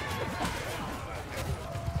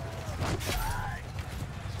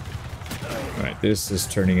 Alright, this is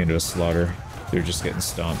turning into a slaughter. They're just getting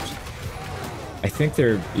stomped. I think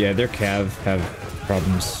their cav have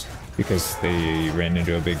problems because they ran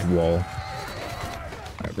into a big wall.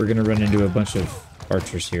 Alright, we're gonna run into a bunch of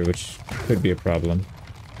archers here, which could be a problem.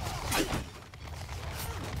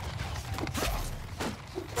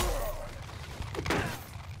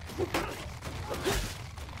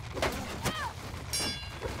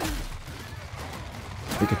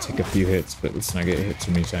 We could take a few hits, but let's not get hit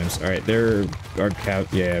too many times. Alright,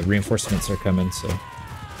 reinforcements are coming, so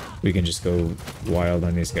we can just go wild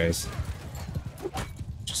on these guys.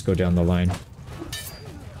 Just go down the line.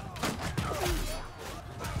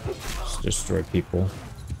 Just destroy people.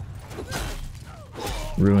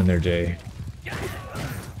 Ruin their day.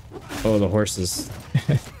 Oh, the horses.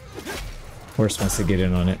 Horse wants to get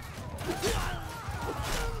in on it.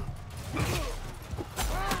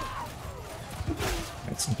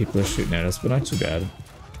 Some people are shooting at us, but not too bad.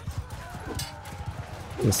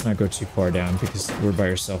 Let's not go too far down because we're by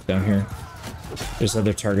ourselves down here. There's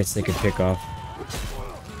other targets they could pick off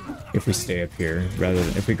if we stay up here. Rather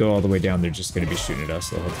than if we go all the way down, they're just going to be shooting at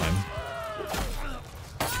us the whole time.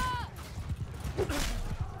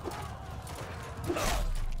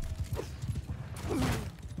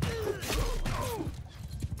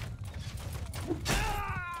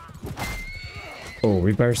 Oh, are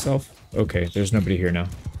we by ourselves? Okay, there's nobody here now.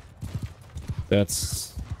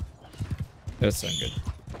 That's not good.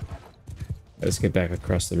 Let's get back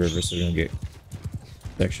across the river so we don't get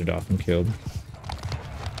sectioned off and killed.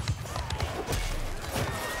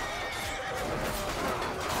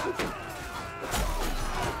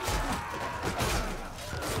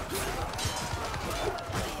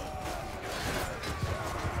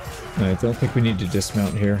 I don't think we need to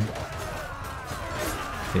dismount here.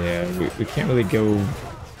 Yeah, we can't really go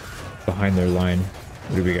behind their line.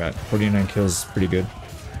 What do we got? 49 kills, pretty good.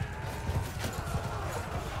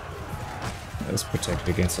 Let's protect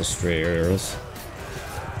against the stray arrows.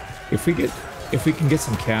 If we can get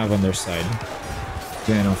some cav on their side,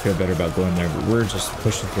 then I'll feel better about going there. But we're just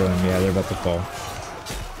pushing through them. Yeah, they're about to fall.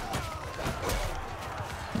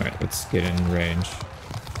 All right, let's get in range.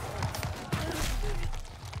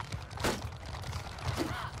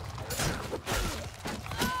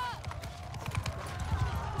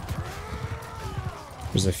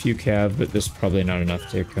 There's a few cav, but this is probably not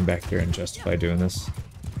enough to come back here and justify doing this.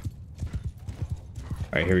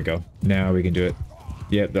 Alright, here we go. Now we can do it.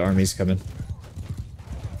 Yep, the army's coming.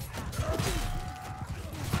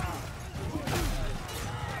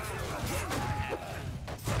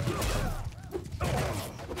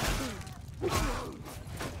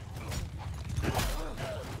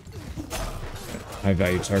 High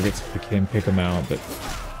value targets if we can pick them out, but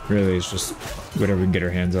really it's just whatever we can get our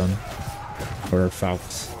hands on. Or our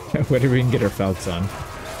falcons. Whatever we can get our falcons on.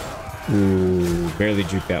 Ooh, barely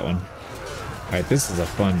juked that one. Alright, this is a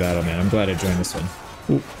fun battle, man. I'm glad I joined this one.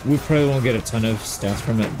 Ooh, we probably won't get a ton of stats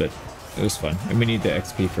from it, but it was fun. And we need the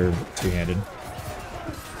XP for two-handed.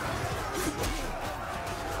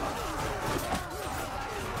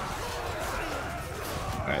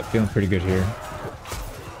 Alright, feeling pretty good here.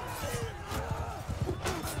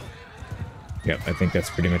 Yep, I think that's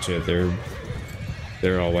pretty much it.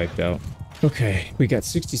 They're all wiped out. Okay, we got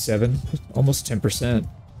 67, almost 10%.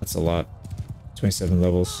 That's a lot. 27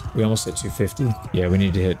 levels. We almost hit 250. Yeah, we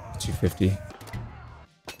need to hit 250.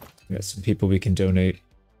 We got some people we can donate.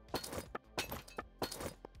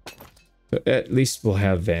 But at least we'll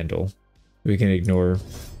have Vandal. We can ignore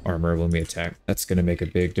armor when we attack. That's going to make a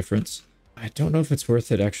big difference. I don't know if it's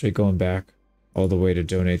worth it actually going back all the way to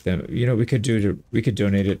donate them. You know, we could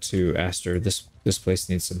donate it to Aster. This place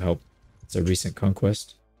needs some help. It's a recent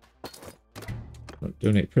conquest.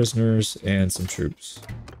 Donate prisoners and some troops.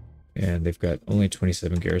 And they've got only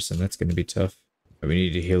 27 garrison. That's going to be tough. We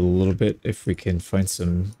need to heal a little bit if we can find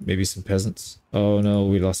some, maybe some peasants. Oh no,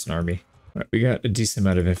 we lost an army. All right, we got a decent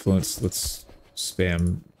amount of influence. Let's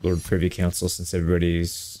spam Lord Privy Council since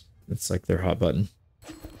everybody's, it's like their hot button.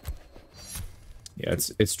 Yeah,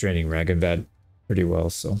 it's draining Ragenvad pretty well,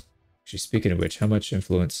 so. Actually, speaking of which, how much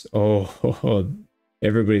influence? Oh,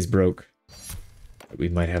 everybody's broke. We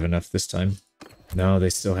might have enough this time. No, they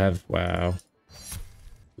still have, wow.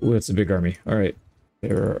 Ooh, that's a big army. All right,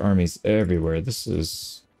 there are armies everywhere. This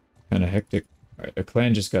is kind of hectic. All right, a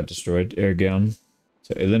clan just got destroyed. Ergon.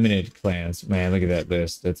 So eliminated clans. Man, look at that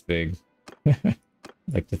list. That's big. I'd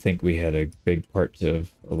like to think we had a big part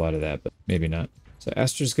of a lot of that, but maybe not. So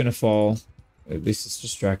Astra's gonna fall. At least it's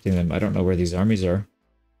distracting them. I don't know where these armies are.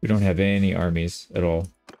 We don't have any armies at all.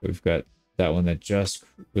 We've got that one that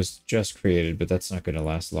was just created, but that's not gonna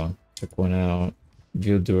last long. Took one out.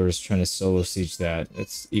 Vildur is trying to solo siege that.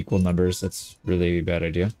 It's equal numbers. That's really a bad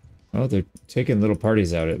idea. Oh, they're taking little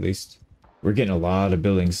parties out at least. We're getting a lot of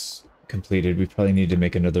buildings completed. We probably need to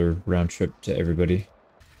make another round trip to everybody.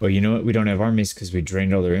 Well, you know what? We don't have armies because we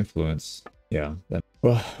drained all their influence. Yeah.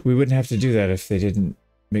 Well, we wouldn't have to do that if they didn't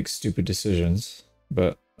make stupid decisions.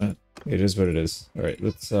 But it is what it is. All right,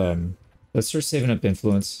 let's start saving up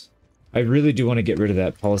influence. I really do want to get rid of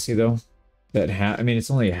that policy though. That half. I mean, it's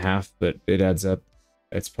only a half, but it adds up.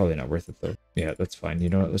 It's probably not worth it though. Yeah, that's fine. You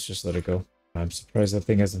know what? Let's just let it go. I'm surprised that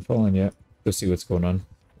thing hasn't fallen yet. Go see what's going on.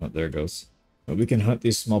 Oh, there it goes. But we can hunt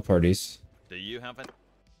these small parties. Do you have it?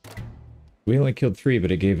 We only killed 3,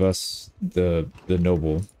 but it gave us the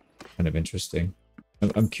noble. Kind of interesting.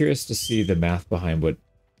 I'm curious to see the math behind what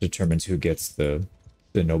determines who gets the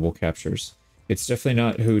noble captures. It's definitely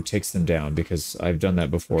not who takes them down, because I've done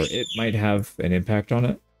that before. It might have an impact on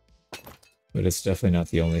it, but it's definitely not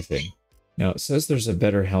the only thing. Now, it says there's a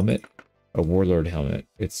better helmet, a warlord helmet.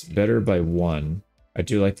 It's better by 1. I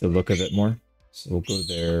do like the look of it more, so we'll go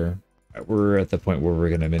there. We're at the point where we're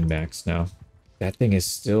going to min-max now. That thing is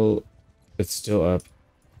still, it's still up.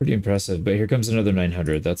 Pretty impressive, but here comes another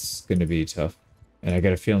 900. That's going to be tough. And I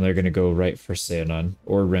got a feeling they're going to go right for Seanon,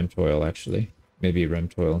 or Remtoil, actually. Maybe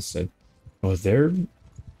Remtoil instead. Oh,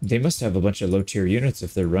 they must have a bunch of low-tier units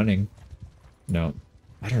if they're running. No,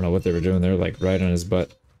 I don't know what they were doing. They're like right on his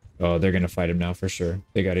butt. Oh, they're going to fight him now for sure.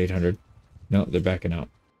 They got 800. No, they're backing out.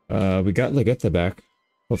 We got Legetta back.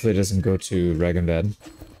 Hopefully it doesn't go to Ragenvad.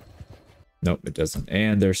 Nope, it doesn't.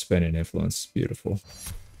 And they're spending influence. Beautiful.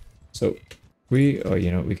 So, oh,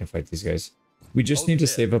 you know, we can fight these guys. We just need to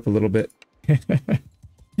save up a little bit.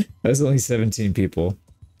 That's only 17 people.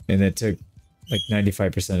 And it took like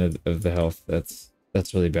 95% of the health. That's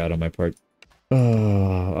really bad on my part.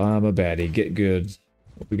 Oh, I'm a baddie. Get good.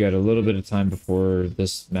 We got a little bit of time before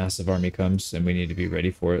this massive army comes, and we need to be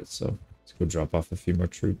ready for it, so let's go drop off a few more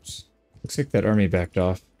troops. Looks like that army backed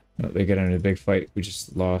off. Oh, they got into a big fight. We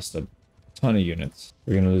just lost a ton of units.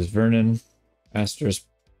 We're going to lose Vernon. Aster's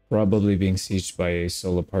probably being sieged by a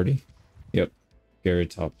solo party. Yep, Gary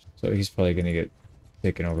top. So he's probably going to get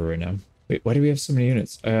taken over right now. Wait, why do we have so many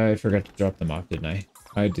units? I forgot to drop them off, didn't I?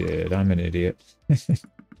 I did. I'm an idiot.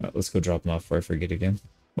 Let's go drop them off before I forget again.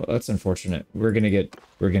 Well, that's unfortunate. We're gonna get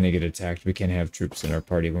attacked. We can't have troops in our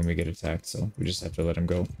party when we get attacked, so we just have to let them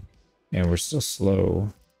go. And we're still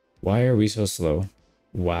slow. Why are we so slow?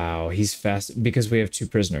 Wow, he's fast because we have 2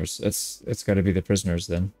 prisoners. It's got to be the prisoners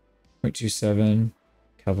then. 0.27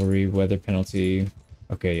 cavalry weather penalty.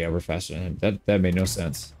 Okay, yeah, we're faster than him. That made no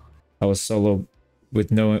sense. I was solo with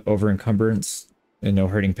no over encumbrance and no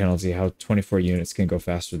hurting penalty. How 24 units can go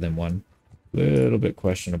faster than 1? Little bit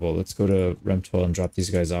questionable. Let's go to Remtoil and drop these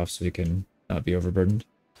guys off so we can not be overburdened.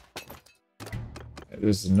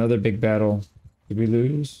 There's another big battle. Did we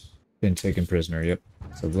lose? Been taken prisoner, yep.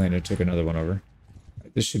 So Blana took another one over.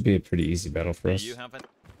 This should be a pretty easy battle for us.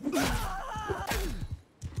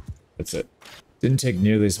 That's it. Didn't take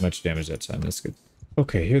nearly as much damage that time. That's good.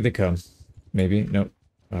 Okay, here they come. Maybe? Nope.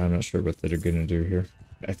 I'm not sure what they're going to do here.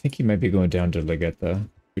 I think he might be going down to Legetta,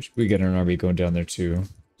 which we get an army going down there too.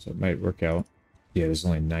 So it might work out. Yeah, there's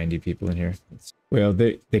only 90 people in here. Well,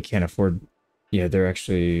 they can't afford Yeah, they're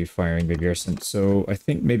actually firing the garrison. So I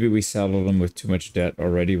think maybe we saddled them with too much debt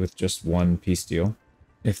already with just one peace deal.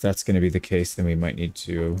 If that's going to be the case, then we might need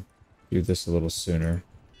to do this a little sooner.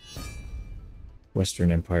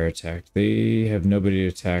 Western Empire attacked. They have nobody to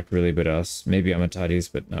attack really but us. Maybe Amatadis,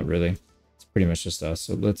 but not really. It's pretty much just us.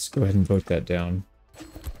 So let's go ahead and vote that down.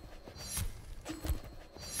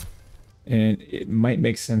 And it might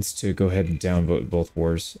make sense to go ahead and downvote both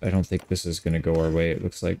wars. I don't think this is going to go our way, it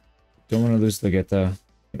looks like. Don't want to lose Legeta.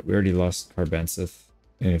 We already lost Carbansith.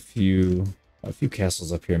 And a few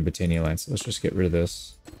castles up here in Britannia Line, so let's just get rid of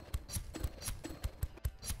this.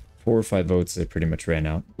 4 or 5 votes, they pretty much ran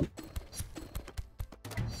out.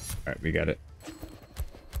 Alright, we got it.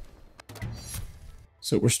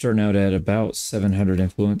 So we're starting out at about 700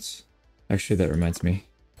 influence. Actually, that reminds me.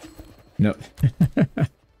 No.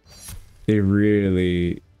 They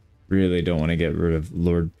really, really don't want to get rid of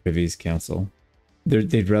Lord Privy's council.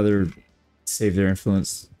 They'd rather save their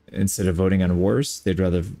influence instead of voting on wars. They'd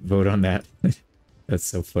rather vote on that. That's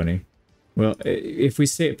so funny. Well, if we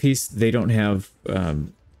stay at peace, they don't have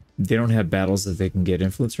battles that they can get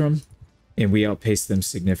influence from, and we outpace them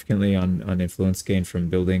significantly on influence gain from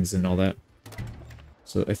buildings and all that.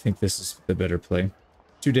 So I think this is the better play.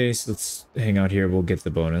 2 days. Let's hang out here. We'll get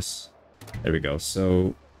the bonus. There we go.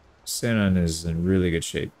 So Sanon is in really good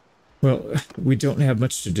shape. Well, we don't have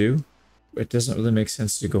much to do. It doesn't really make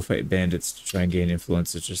sense to go fight bandits to try and gain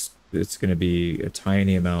influence. It's going to be a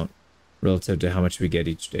tiny amount relative to how much we get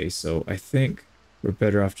each day. So I think we're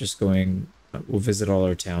better off just going, we'll visit all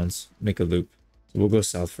our towns, make a loop. So we'll go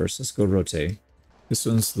south first. Let's go Rote. This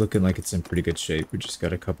one's looking like it's in pretty good shape. We just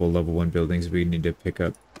got a couple level 1 buildings we need to pick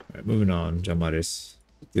up. All right, moving on, Jamaris.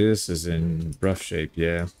 This is in rough shape,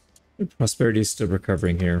 yeah. Prosperity is still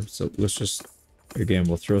recovering here. So let's just, again,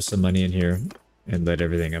 we'll throw some money in here and let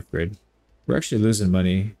everything upgrade. We're actually losing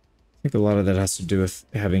money. I think a lot of that has to do with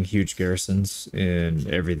having huge garrisons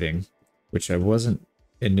in everything, which I wasn't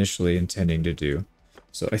initially intending to do.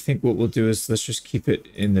 So I think what we'll do is let's just keep it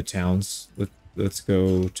in the towns. Let's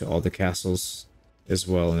go to all the castles as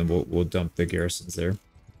well, and we'll dump the garrisons there.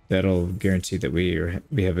 That'll guarantee that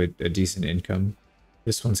we have a decent income.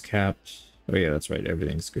 This one's capped. Oh yeah, that's right.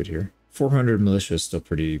 Everything's good here. 400 militia is still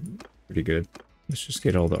pretty good. Let's just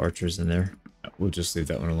get all the archers in there. We'll just leave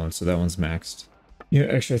that one alone. So that one's maxed. Yeah,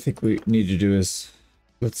 actually, I think what we need to do is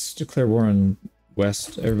let's declare war on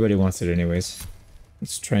West. Everybody wants it anyways.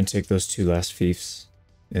 Let's try and take those 2 last fiefs,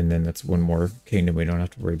 and then that's one more kingdom we don't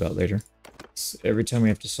have to worry about later. So every time we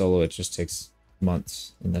have to solo, it just takes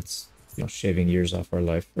months, and that's, you know, shaving years off our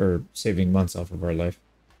life, or saving months off of our life.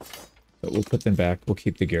 But we'll put them back. We'll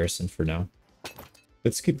keep the garrison for now.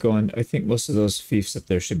 Let's keep going. I think most of those fiefs up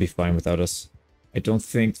there should be fine without us. I don't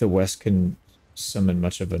think the West can summon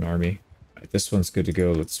much of an army. Right, this one's good to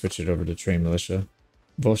go. Let's switch it over to trained militia.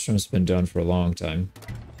 Volstrom's been done for a long time.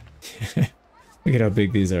 Look at how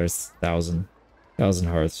big these are. It's 1,000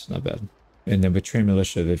 hearths. Not bad. And then with trained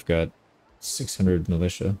militia, they've got 600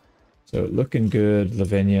 militia. So looking good.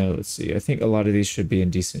 Lavinia, let's see. I think a lot of these should be in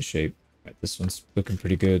decent shape. Right, this one's looking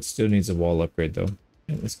pretty good. Still needs a wall upgrade though.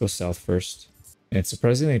 And let's go south first. And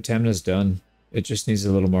surprisingly, Tamna's done. It just needs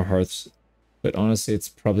a little more hearths. But honestly, it's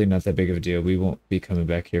probably not that big of a deal. We won't be coming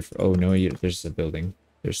back here for... Oh, no, there's a building.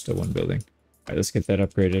 There's still one building. All right, let's get that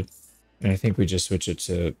upgraded. And I think we just switch it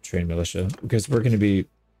to trained militia. Because we're going to be...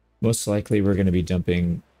 Most likely, we're going to be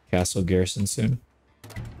dumping castle garrison soon.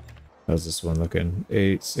 How's this one looking?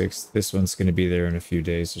 8, 6. This one's going to be there in a few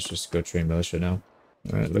days. Let's just go trained militia now.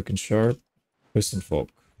 All right, looking sharp. Folk.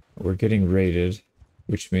 We're getting raided,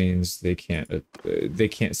 which means they can't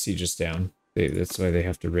siege us down. That's why they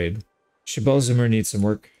have to raid. Shabalzumur needs some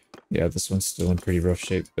work. Yeah, this one's still in pretty rough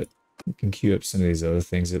shape, but we can queue up some of these other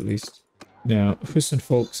things at least. Now,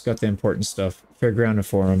 Folk's got the important stuff. Fairground and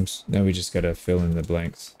forums. Now we just gotta fill in the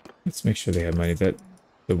blanks. Let's make sure they have money. The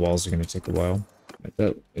walls are gonna take a while.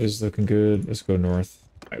 That is looking good. Let's go north.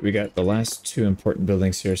 Alright, we got the last 2 important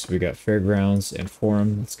buildings here. So we got Fairgrounds and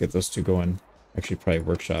Forum. Let's get those 2 going. Actually, probably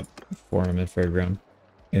Workshop, Forum, and Fairground.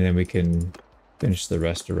 And then we can finish the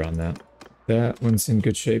rest around that. That one's in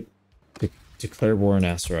good shape. Declare war on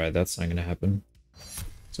Asteroid. That's not going to happen.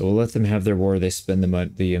 So we'll let them have their war. They spend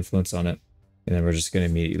the influence on it. And then we're just going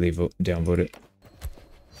to immediately downvote it.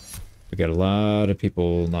 We got a lot of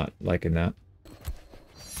people not liking that.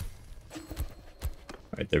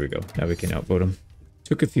 Alright, there we go. Now we can outvote them.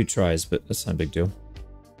 Took a few tries, but that's not a big deal.